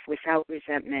life without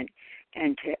resentment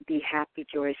and to be happy,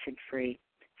 joyous, and free.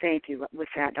 Thank you. With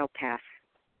that, I'll pass.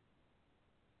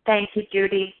 Thank you,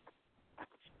 Judy.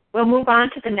 We'll move on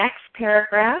to the next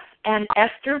paragraph. And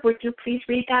Esther, would you please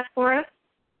read that for us?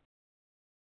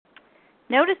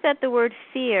 Notice that the word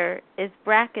fear is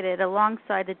bracketed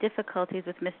alongside the difficulties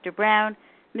with Mr. Brown,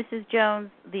 Mrs. Jones,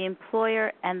 the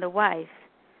employer, and the wife.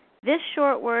 This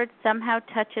short word somehow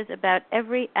touches about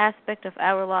every aspect of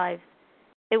our lives.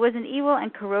 It was an evil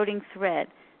and corroding thread.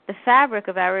 The fabric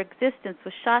of our existence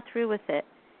was shot through with it.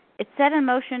 It set in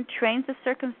motion trains of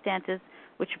circumstances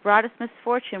which brought us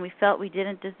misfortune we felt we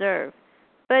didn't deserve.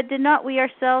 But did not we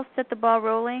ourselves set the ball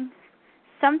rolling?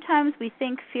 Sometimes we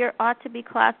think fear ought to be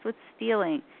classed with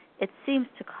stealing. It seems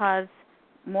to cause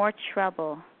more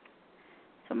trouble.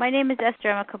 So my name is Esther.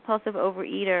 I'm a compulsive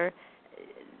overeater.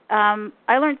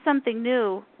 I learned something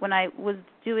new when I was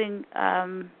doing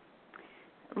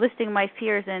listing my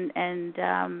fears and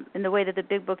in the way that the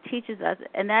Big Book teaches us,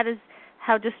 and that is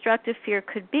how destructive fear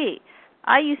could be.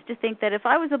 I used to think that if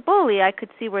I was a bully, I could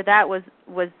see where that was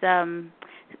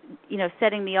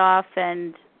setting me off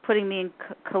and putting me in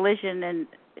collision and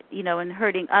and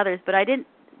hurting others. But I didn't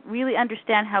really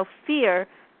understand how fear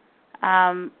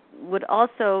would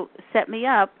also set me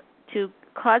up to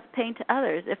cause pain to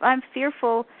others. If I'm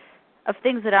fearful of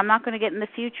things that I'm not going to get in the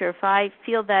future, if I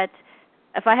feel that,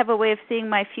 if I have a way of seeing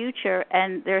my future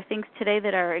and there are things today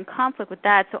that are in conflict with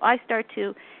that, so I start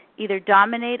to either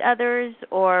dominate others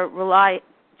or rely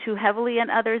too heavily on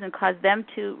others and cause them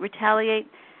to retaliate.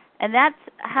 And that's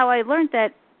how I learned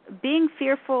that being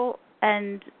fearful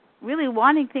and really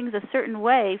wanting things a certain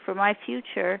way for my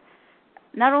future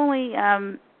not only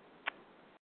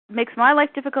makes my life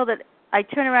difficult, that I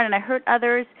turn around and I hurt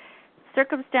others.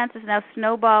 Circumstances now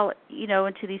snowball,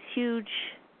 into these huge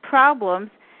problems.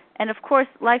 And, of course,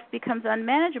 life becomes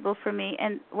unmanageable for me.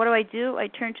 And what do? I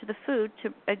turn to the food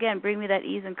to, again, bring me that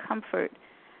ease and comfort.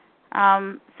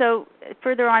 So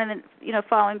further on in the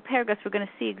following paragraphs, we're going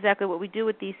to see exactly what we do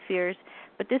with these fears.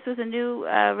 But this was a new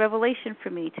revelation for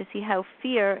me to see how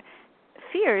fears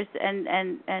and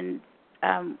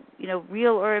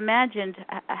real or imagined,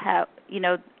 how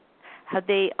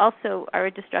they also are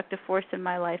a destructive force in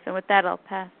my life. And with that, I'll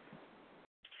pass.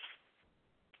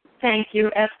 Thank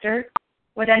you, Esther.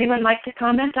 Would anyone like to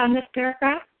comment on this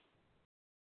paragraph?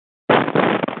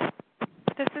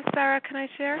 This is Sarah. Can I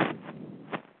share?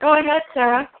 Go ahead,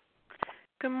 Sarah.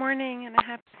 Good morning and a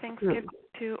happy Thanksgiving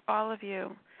to all of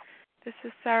you. This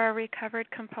is Sarah, recovered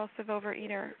compulsive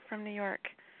overeater from New York.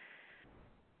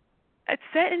 It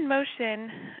set in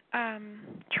motion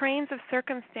trains of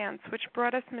circumstance which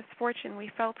brought us misfortune we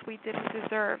felt we didn't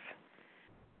deserve.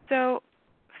 So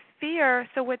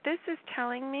what this is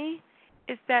telling me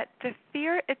is that the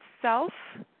fear itself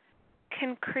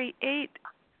can create,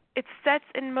 it sets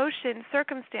in motion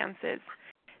circumstances.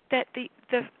 That the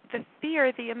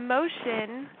fear, the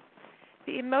emotion,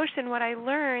 what I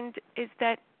learned is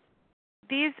that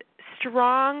these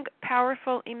strong,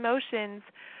 powerful emotions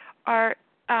are,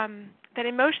 that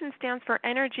emotion stands for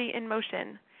energy in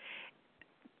motion.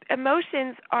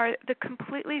 Emotions are the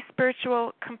completely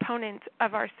spiritual component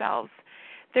of ourselves.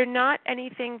 They're not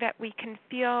anything that we can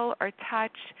feel or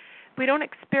touch. We don't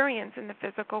experience in the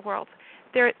physical world.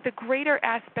 They're the greater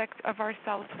aspects of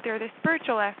ourselves. They're the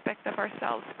spiritual aspects of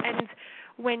ourselves. And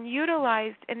when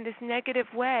utilized in this negative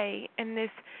way, in this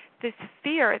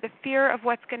fear, the fear of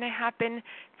what's going to happen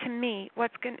to me,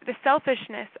 the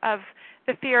selfishness of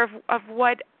the fear of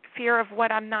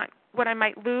what I'm not, what I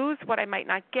might lose, what I might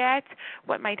not get,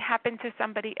 what might happen to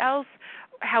somebody else,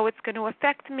 how it's going to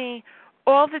affect me,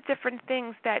 all the different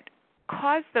things that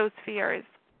cause those fears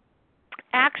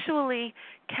actually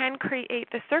can create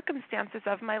the circumstances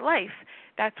of my life.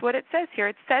 That's what it says here.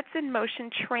 It sets in motion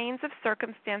trains of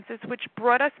circumstances which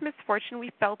brought us misfortune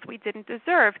we felt we didn't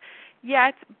deserve.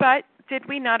 But did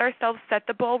we not ourselves set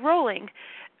the ball rolling?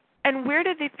 And where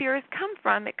do the fears come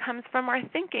from? It comes from our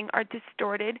thinking, our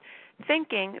distorted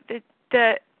thinking.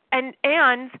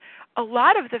 And a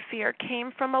lot of the fear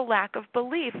came from a lack of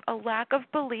belief and a lack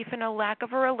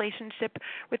of a relationship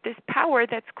with this power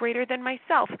that's greater than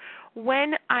myself.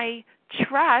 When I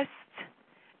trust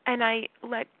and I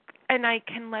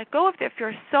can let go of the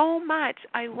fear, so much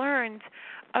I learned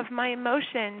of my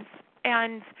emotions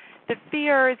and the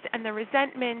fears and the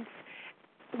resentments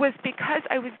was because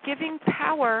I was giving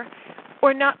power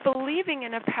or not believing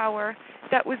in a power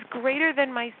that was greater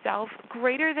than myself,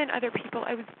 greater than other people.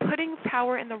 I was putting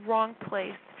power in the wrong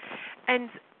place. And,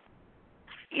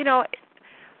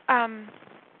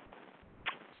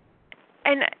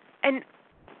 and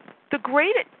the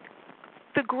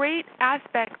great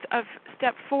aspect of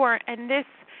step 4 and this,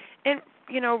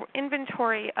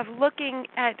 inventory of looking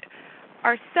at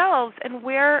ourselves and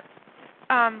where,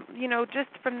 just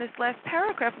from this last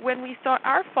paragraph, when we saw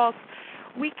our faults,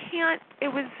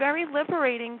 it was very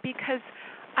liberating because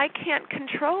I can't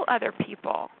control other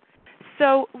people.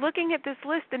 So looking at this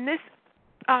list, and this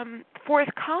fourth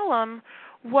column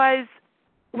was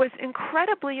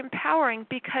incredibly empowering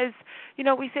because,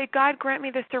 we say, God, grant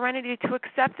me the serenity to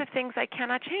accept the things I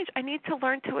cannot change. I need to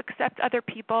learn to accept other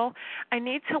people. I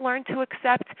need to learn to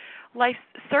accept life's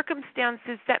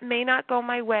circumstances that may not go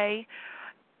my way.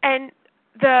 And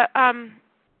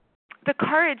the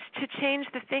courage to change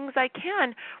the things I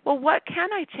can. Well, what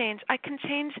can I change? I can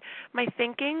change my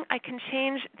thinking. I can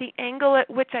change the angle at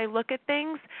which I look at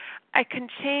things. I can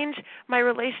change my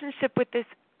relationship with this,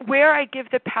 where I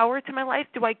give the power to my life.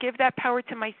 Do I give that power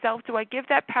to myself? Do I give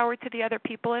that power to the other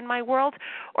people in my world?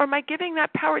 Or am I giving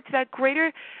that power to that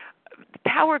greater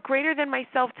power greater than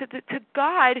myself, to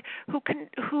God,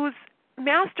 who's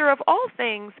master of all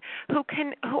things,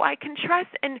 who I can trust?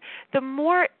 And the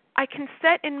more I can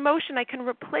set in motion, I can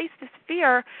replace this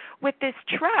fear with this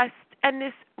trust and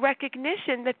this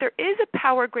recognition that there is a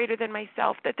power greater than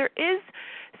myself, that there is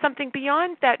something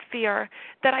beyond that fear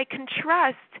that I can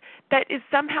trust, that is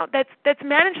somehow that's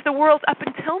managed the world up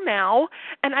until now,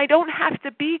 and I don't have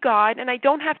to be God, and I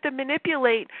don't have to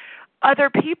manipulate other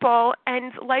people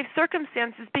and life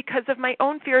circumstances because of my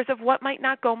own fears of what might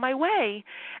not go my way.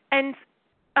 And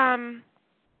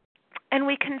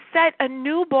we can set a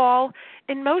new ball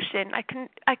in motion. I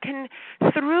can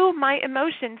through my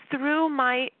emotions, through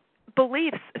my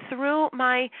beliefs, through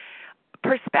my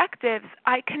perspectives,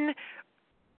 I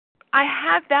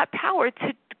have that power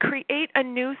to create a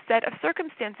new set of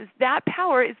circumstances. That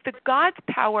power is the God's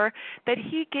power that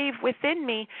He gave within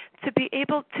me to be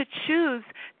able to choose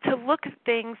to look at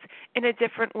things in a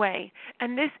different way.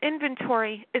 And this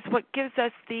inventory is what gives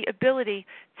us the ability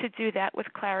to do that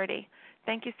with clarity.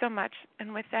 Thank you so much.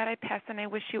 And with that, I pass, and I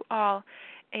wish you all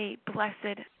a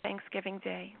blessed Thanksgiving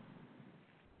Day.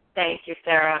 Thank you,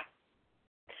 Sarah.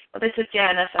 Well, this is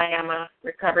Janice. I am a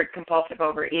recovered compulsive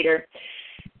overeater.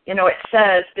 You know, it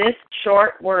says this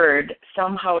short word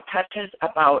somehow touches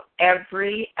about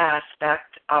every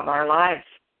aspect of our lives.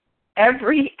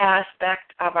 Every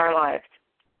aspect of our lives.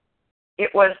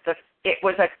 It was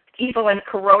an evil and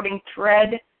corroding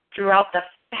thread throughout the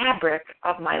fabric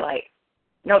of my life.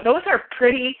 You know, those are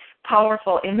pretty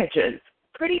powerful images.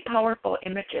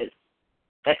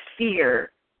 That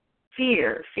fear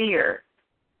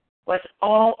was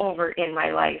all over in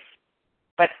my life.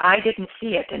 But I didn't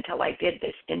see it until I did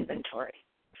this inventory.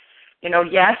 You know,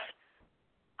 yes,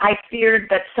 I feared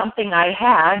that something I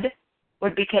had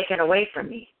would be taken away from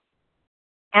me.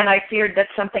 And I feared that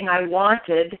something I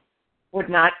wanted would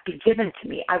not be given to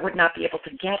me. I would not be able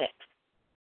to get it.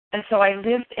 And so I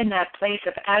lived in that place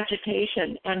of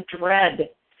agitation and dread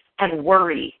and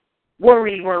worry.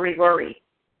 And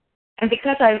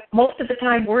because I most of the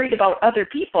time worried about other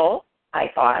people, I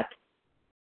thought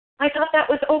that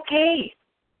was okay.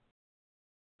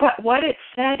 But what it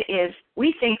said is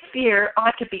we think fear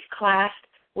ought to be classed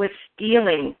with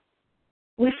stealing.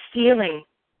 With stealing.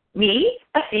 Me,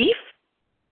 a thief?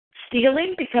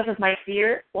 Stealing because of my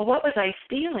fear? Well, what was I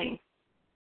stealing?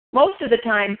 Most of the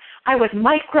time, I was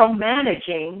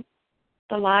micromanaging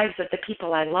the lives of the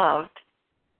people I loved,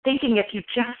 thinking if you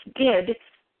just did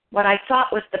what I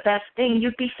thought was the best thing,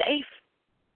 you'd be safe.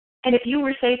 And if you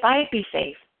were safe, I'd be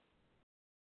safe.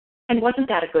 And wasn't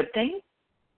that a good thing?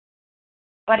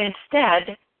 But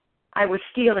instead, I was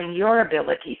stealing your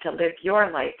ability to live your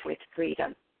life with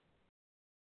freedom.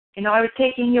 You know, I was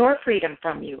taking your freedom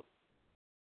from you.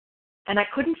 And I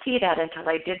couldn't see that until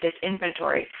I did this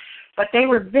inventory. But they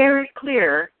were very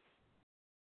clear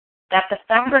that the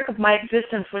fabric of my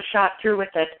existence was shot through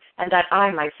with it, and that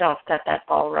I myself set that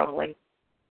ball rolling.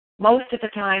 Most of the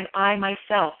time, I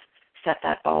myself set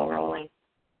that ball rolling.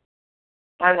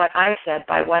 By what I said,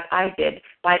 by what I did,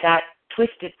 by that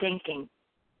twisted thinking.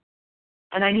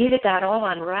 And I needed that all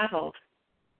unraveled.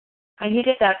 I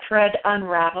needed that thread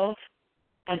unraveled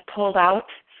and pulled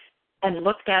out and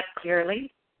looked at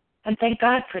clearly. And thank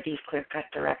God for these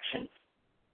clear-cut directions.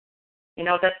 You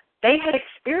know, that they had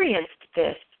experienced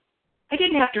this. I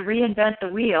didn't have to reinvent the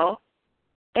wheel.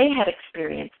 They had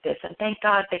experienced this, and thank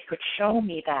God they could show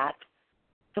me that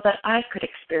so that I could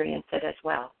experience it as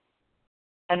well.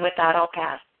 And with that, I'll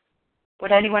pass.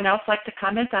 Would anyone else like to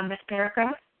comment on this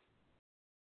paragraph?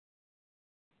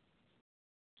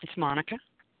 It's Monica.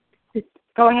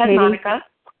 Go ahead, Katie. Monica.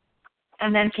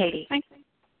 And then Katie.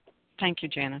 Thank you,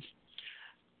 Janice.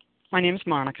 My name is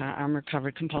Monica. I'm a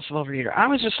recovered compulsive overeater. I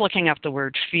was just looking up the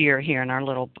word fear here in our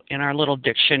little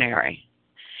dictionary.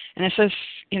 And it says,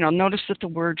 you know, notice that the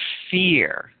word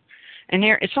fear. And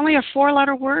here, it's only a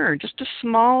 4-letter word, just a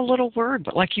small little word,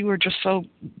 but like you were just so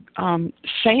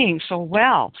saying so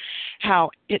well, how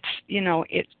it's, you know,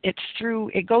 it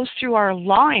goes through our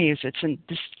lives. It's in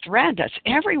this thread that's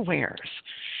everywhere.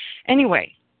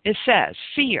 Anyway, it says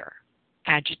fear,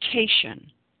 agitation,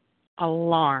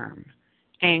 alarm,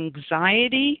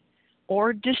 anxiety,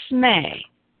 or dismay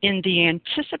in the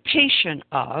anticipation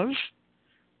of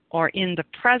or in the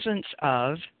presence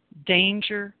of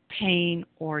danger, pain,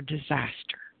 or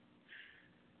disaster.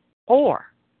 Or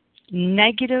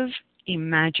negative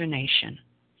imagination,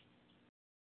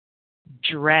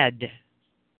 dread,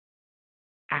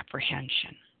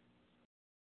 apprehension.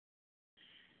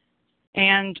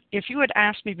 And if you had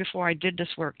asked me before I did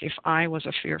this work if I was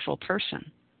a fearful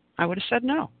person, I would have said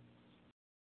no.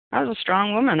 I was a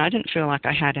strong woman. I didn't feel like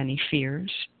I had any fears.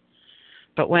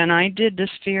 But when I did this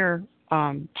fear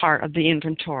part of the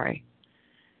inventory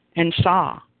and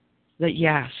saw that,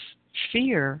 yes,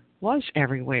 fear was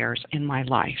everywhere in my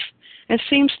life. It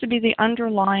seems to be the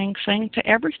underlying thing to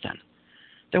everything.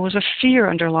 There was a fear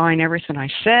underlying everything I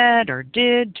said or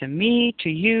did, to me, to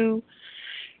you.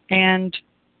 And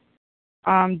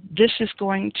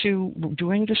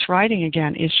doing this writing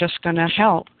again is just going to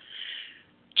help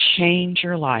change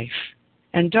your life.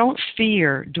 And don't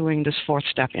fear doing this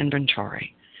 4th-step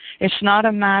inventory. It's not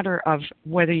a matter of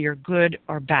whether you're good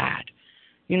or bad.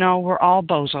 You know, we're all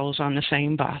bozos on the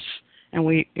same bus, and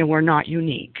we're not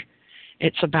unique.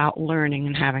 It's about learning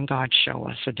and having God show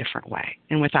us a different way.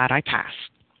 And with that, I pass.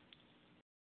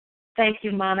 Thank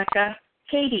you, Monica.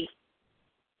 Katie.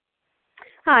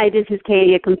 Hi, this is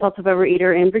Katie, a compulsive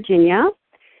overeater in Virginia.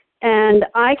 And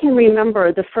I can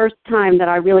remember the first time that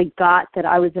I really got that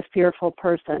I was a fearful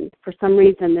person. For some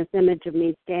reason, this image of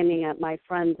me standing at my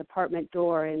friend's apartment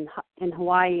door in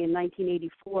Hawaii in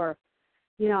 1984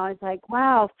 I was like,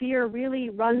 wow, fear really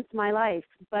runs my life.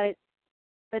 But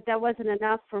that wasn't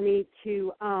enough for me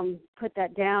to put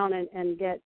that down and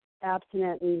get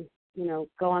abstinent and,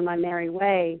 go on my merry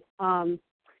way.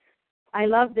 I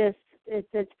love this. It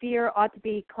says fear ought to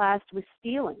be classed with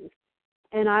stealing.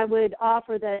 And I would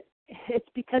offer that it's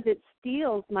because it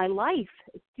steals my life.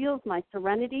 It steals my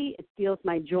serenity. It steals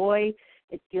my joy.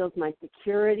 It steals my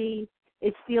security.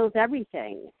 It steals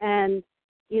everything. And,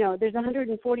 there's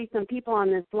 140-some people on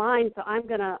this line, so I'm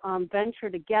going to venture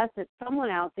to guess that someone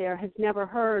out there has never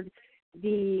heard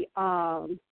the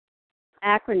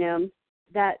acronym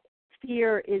that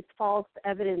fear is false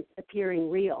evidence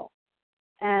appearing real.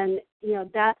 And,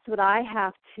 that's what I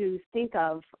have to think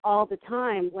of all the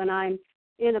time when I'm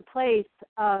in a place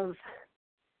of,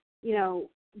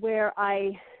 where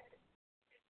I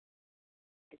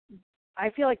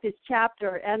feel like this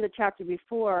chapter and the chapter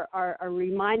before are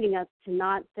reminding us to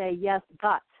not say yes,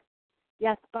 but.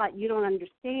 Yes, but you don't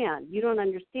understand. You don't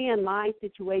understand my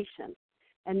situation.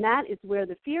 And that is where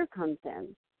the fear comes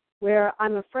in, where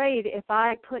I'm afraid if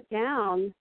I put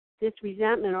down this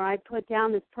resentment, or I put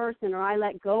down this person, or I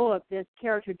let go of this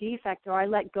character defect, or I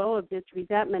let go of this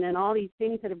resentment and all these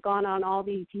things that have gone on all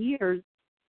these years,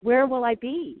 where will I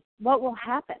be? What will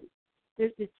happen?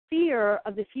 There's this fear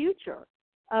of the future.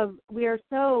 We are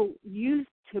so used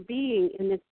to being in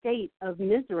this state of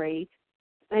misery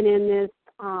and in this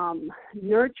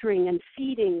nurturing and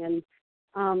feeding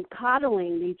and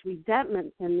coddling these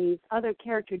resentments and these other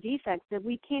character defects that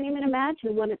we can't even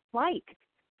imagine what it's like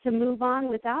to move on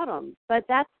without them. But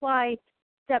that's why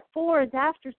step 4 is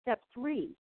after step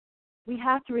 3. We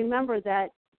have to remember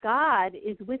that God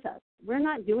is with us. We're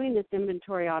not doing this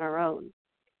inventory on our own.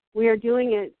 We are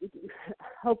doing it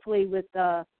hopefully with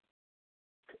the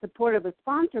support of a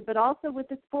sponsor, but also with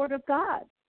the support of God.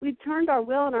 We've turned our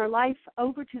will and our life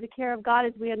over to the care of God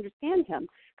as we understand Him.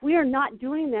 We are not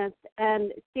doing this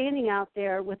and standing out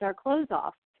there with our clothes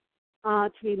off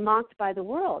to be mocked by the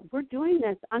world. We're doing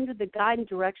this under the guide and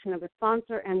direction of a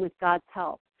sponsor and with God's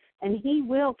help. And He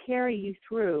will carry you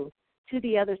through to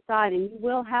the other side, and you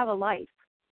will have a life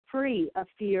free of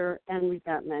fear and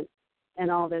resentment and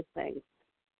all those things.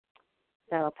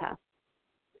 That'll pass.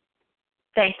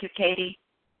 Thank you, Katie.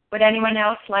 Would anyone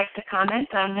else like to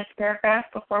comment on this paragraph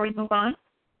before we move on?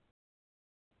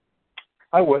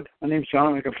 I would. My name's John.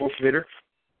 I'm a compulsive eater.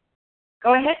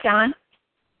 Go ahead, John.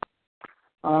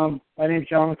 My name's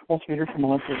John. I'm a compulsive eater from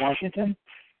Olympia, Washington.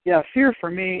 Yeah, fear for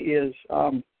me is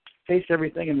face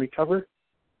everything and recover.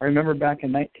 I remember back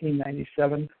in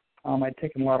 1997, I'd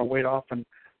taken a lot of weight off, and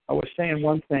I was saying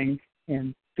one thing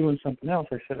and doing something else.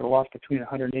 I said I lost between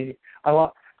 180.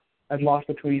 I'd lost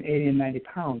between 80 and 90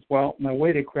 pounds. Well, my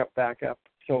weight had crept back up.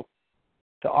 So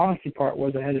the honesty part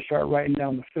was I had to start writing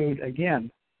down the food again.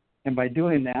 And by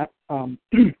doing that,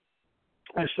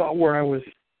 I saw where I was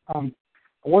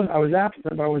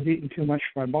abstinent, but I was eating too much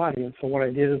for my body. And so what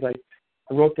I did is I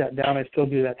wrote that down. I still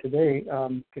do that today,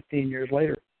 15 years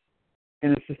later.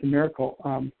 And it's just a miracle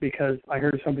because I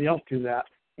heard somebody else do that.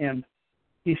 And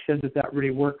he said that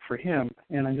really worked for him.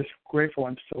 And I'm just grateful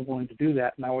I'm still willing to do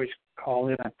that. And I always call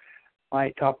in. My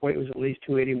top weight was at least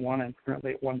 281. I'm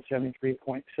currently at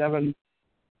 173.7.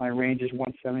 My range is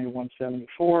 170 to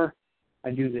 174.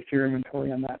 I do the fear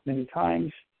inventory on that many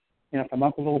times. And if I'm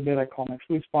up a little bit, I call my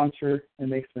food sponsor and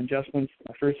make some adjustments.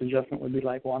 My first adjustment would be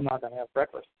like, well, I'm not going to have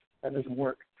breakfast. That doesn't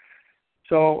work.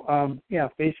 So,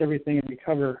 face everything and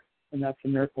recover. And that's a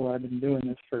miracle. I've been doing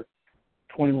this for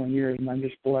 21 years, and I'm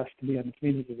just blessed to be on the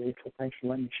meeting today. So thanks for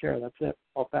letting me share. That's it.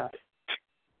 I'll pass.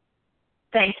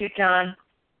 Thank you, John.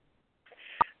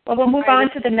 Well, we'll move on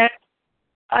to the next.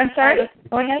 I'm sorry.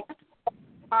 Go ahead.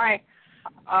 Hi.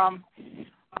 I'm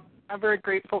very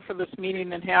grateful for this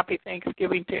meeting and happy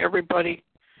Thanksgiving to everybody.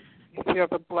 Hope you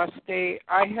have a blessed day.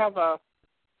 I have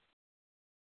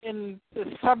in the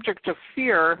subject of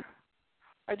fear,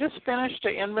 I just finished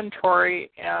an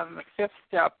inventory and the 5th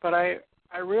step, but I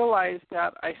realized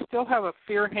that I still have a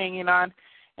fear hanging on,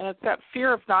 and it's that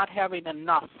fear of not having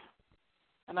enough.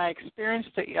 And I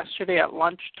experienced it yesterday at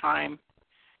lunchtime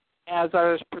as I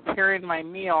was preparing my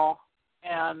meal.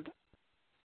 And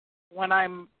when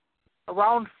I'm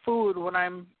around food,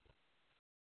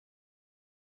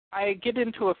 I get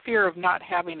into a fear of not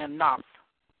having enough.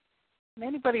 Can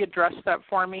anybody address that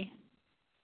for me?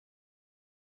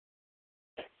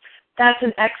 That's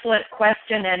an excellent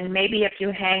question, and maybe if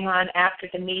you hang on after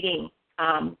the meeting,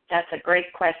 that's a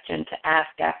great question to ask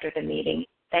after the meeting.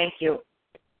 Thank you.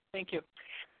 Thank you.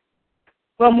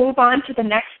 We'll move on to the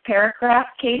next paragraph.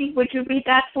 Katie, would you read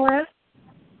that for us?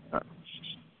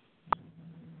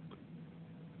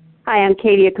 Hi, I'm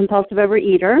Katie, a compulsive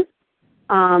overeater.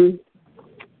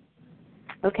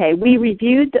 Okay, we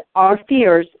reviewed our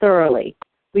fears thoroughly.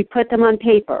 We put them on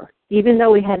paper, even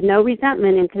though we had no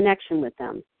resentment in connection with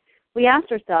them. We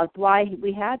asked ourselves why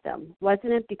we had them.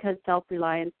 Wasn't it because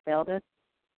self-reliance failed us?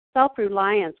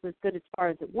 Self-reliance was good as far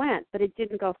as it went, but it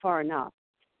didn't go far enough.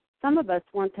 Some of us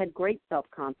once had great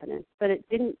self-confidence, but it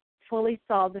didn't fully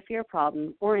solve the fear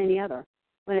problem or any other.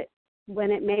 When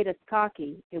it made us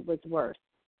cocky, it was worse.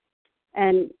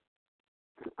 And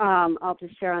I'll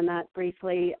just share on that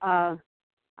briefly.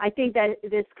 I think that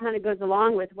this kind of goes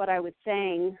along with what I was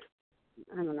saying.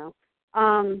 I don't know.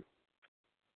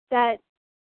 That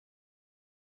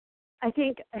I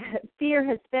think fear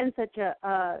has been such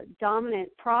a dominant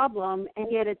problem,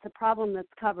 and yet it's a problem that's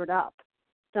covered up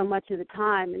so much of the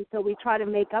time. And so we try to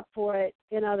make up for it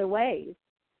in other ways.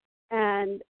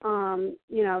 And,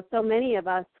 so many of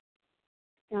us,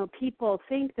 people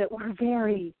think that we're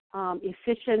very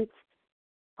efficient,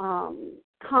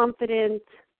 confident,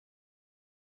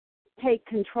 take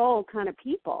control kind of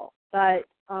people. But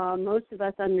most of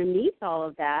us underneath all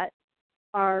of that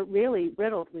are really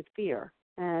riddled with fear.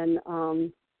 And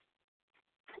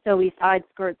so we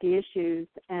side-skirt the issues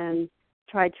and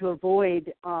try to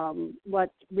avoid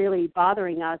what's really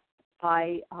bothering us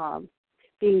by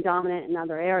being dominant in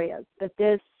other areas. But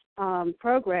this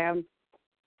program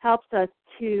helps us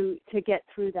to get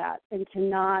through that and to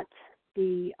not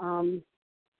be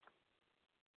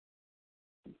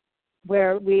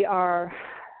where we are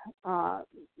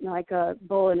like a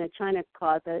bull in a china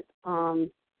closet,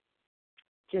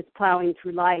 just plowing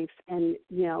through life and,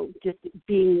 just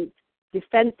being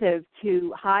defensive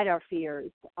to hide our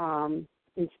fears.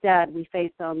 Instead, we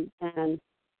face them and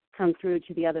come through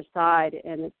to the other side,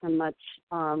 and it's a much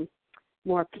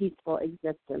more peaceful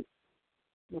existence.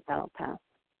 With that, I'll pass.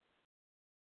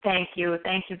 Thank you.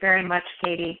 Thank you very much,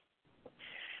 Katie.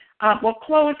 We'll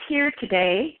close here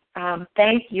today.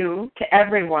 Thank you to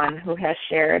everyone who has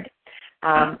shared.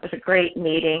 It was a great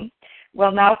meeting.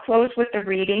 We'll now close with the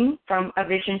reading from A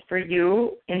Vision for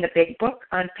You in the Big Book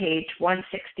on page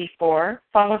 164,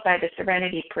 followed by the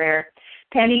Serenity Prayer.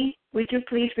 Penny, would you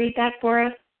please read that for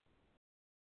us?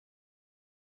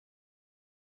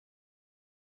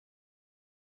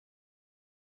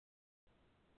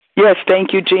 Yes,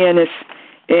 thank you, Janice.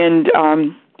 And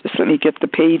just let me get the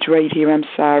page right here. I'm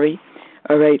sorry.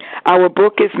 All right. Our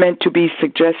book is meant to be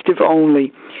suggestive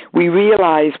only. We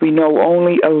realize we know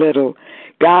only a little.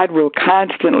 God will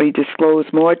constantly disclose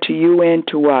more to you and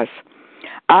to us.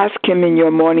 Ask Him in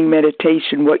your morning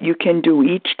meditation what you can do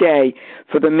each day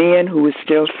for the man who is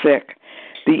still sick.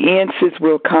 The answers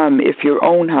will come if your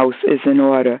own house is in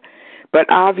order. But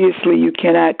obviously you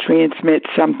cannot transmit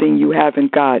something you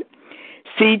haven't got.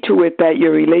 See to it that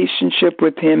your relationship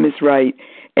with Him is right,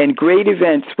 and great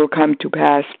events will come to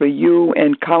pass for you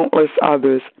and countless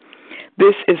others.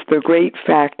 This is the great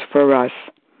fact for us.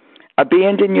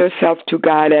 Abandon yourself to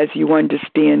God as you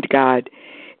understand God.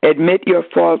 Admit your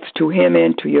faults to Him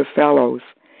and to your fellows.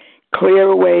 Clear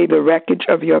away the wreckage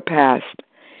of your past.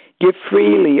 Give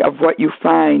freely of what you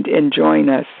find and join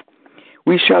us.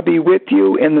 We shall be with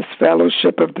you in this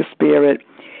fellowship of the Spirit,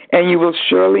 and you will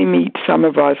surely meet some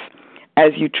of us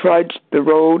as you trudge the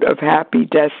road of happy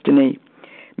destiny.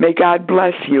 May God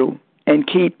bless you and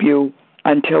keep you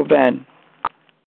until then.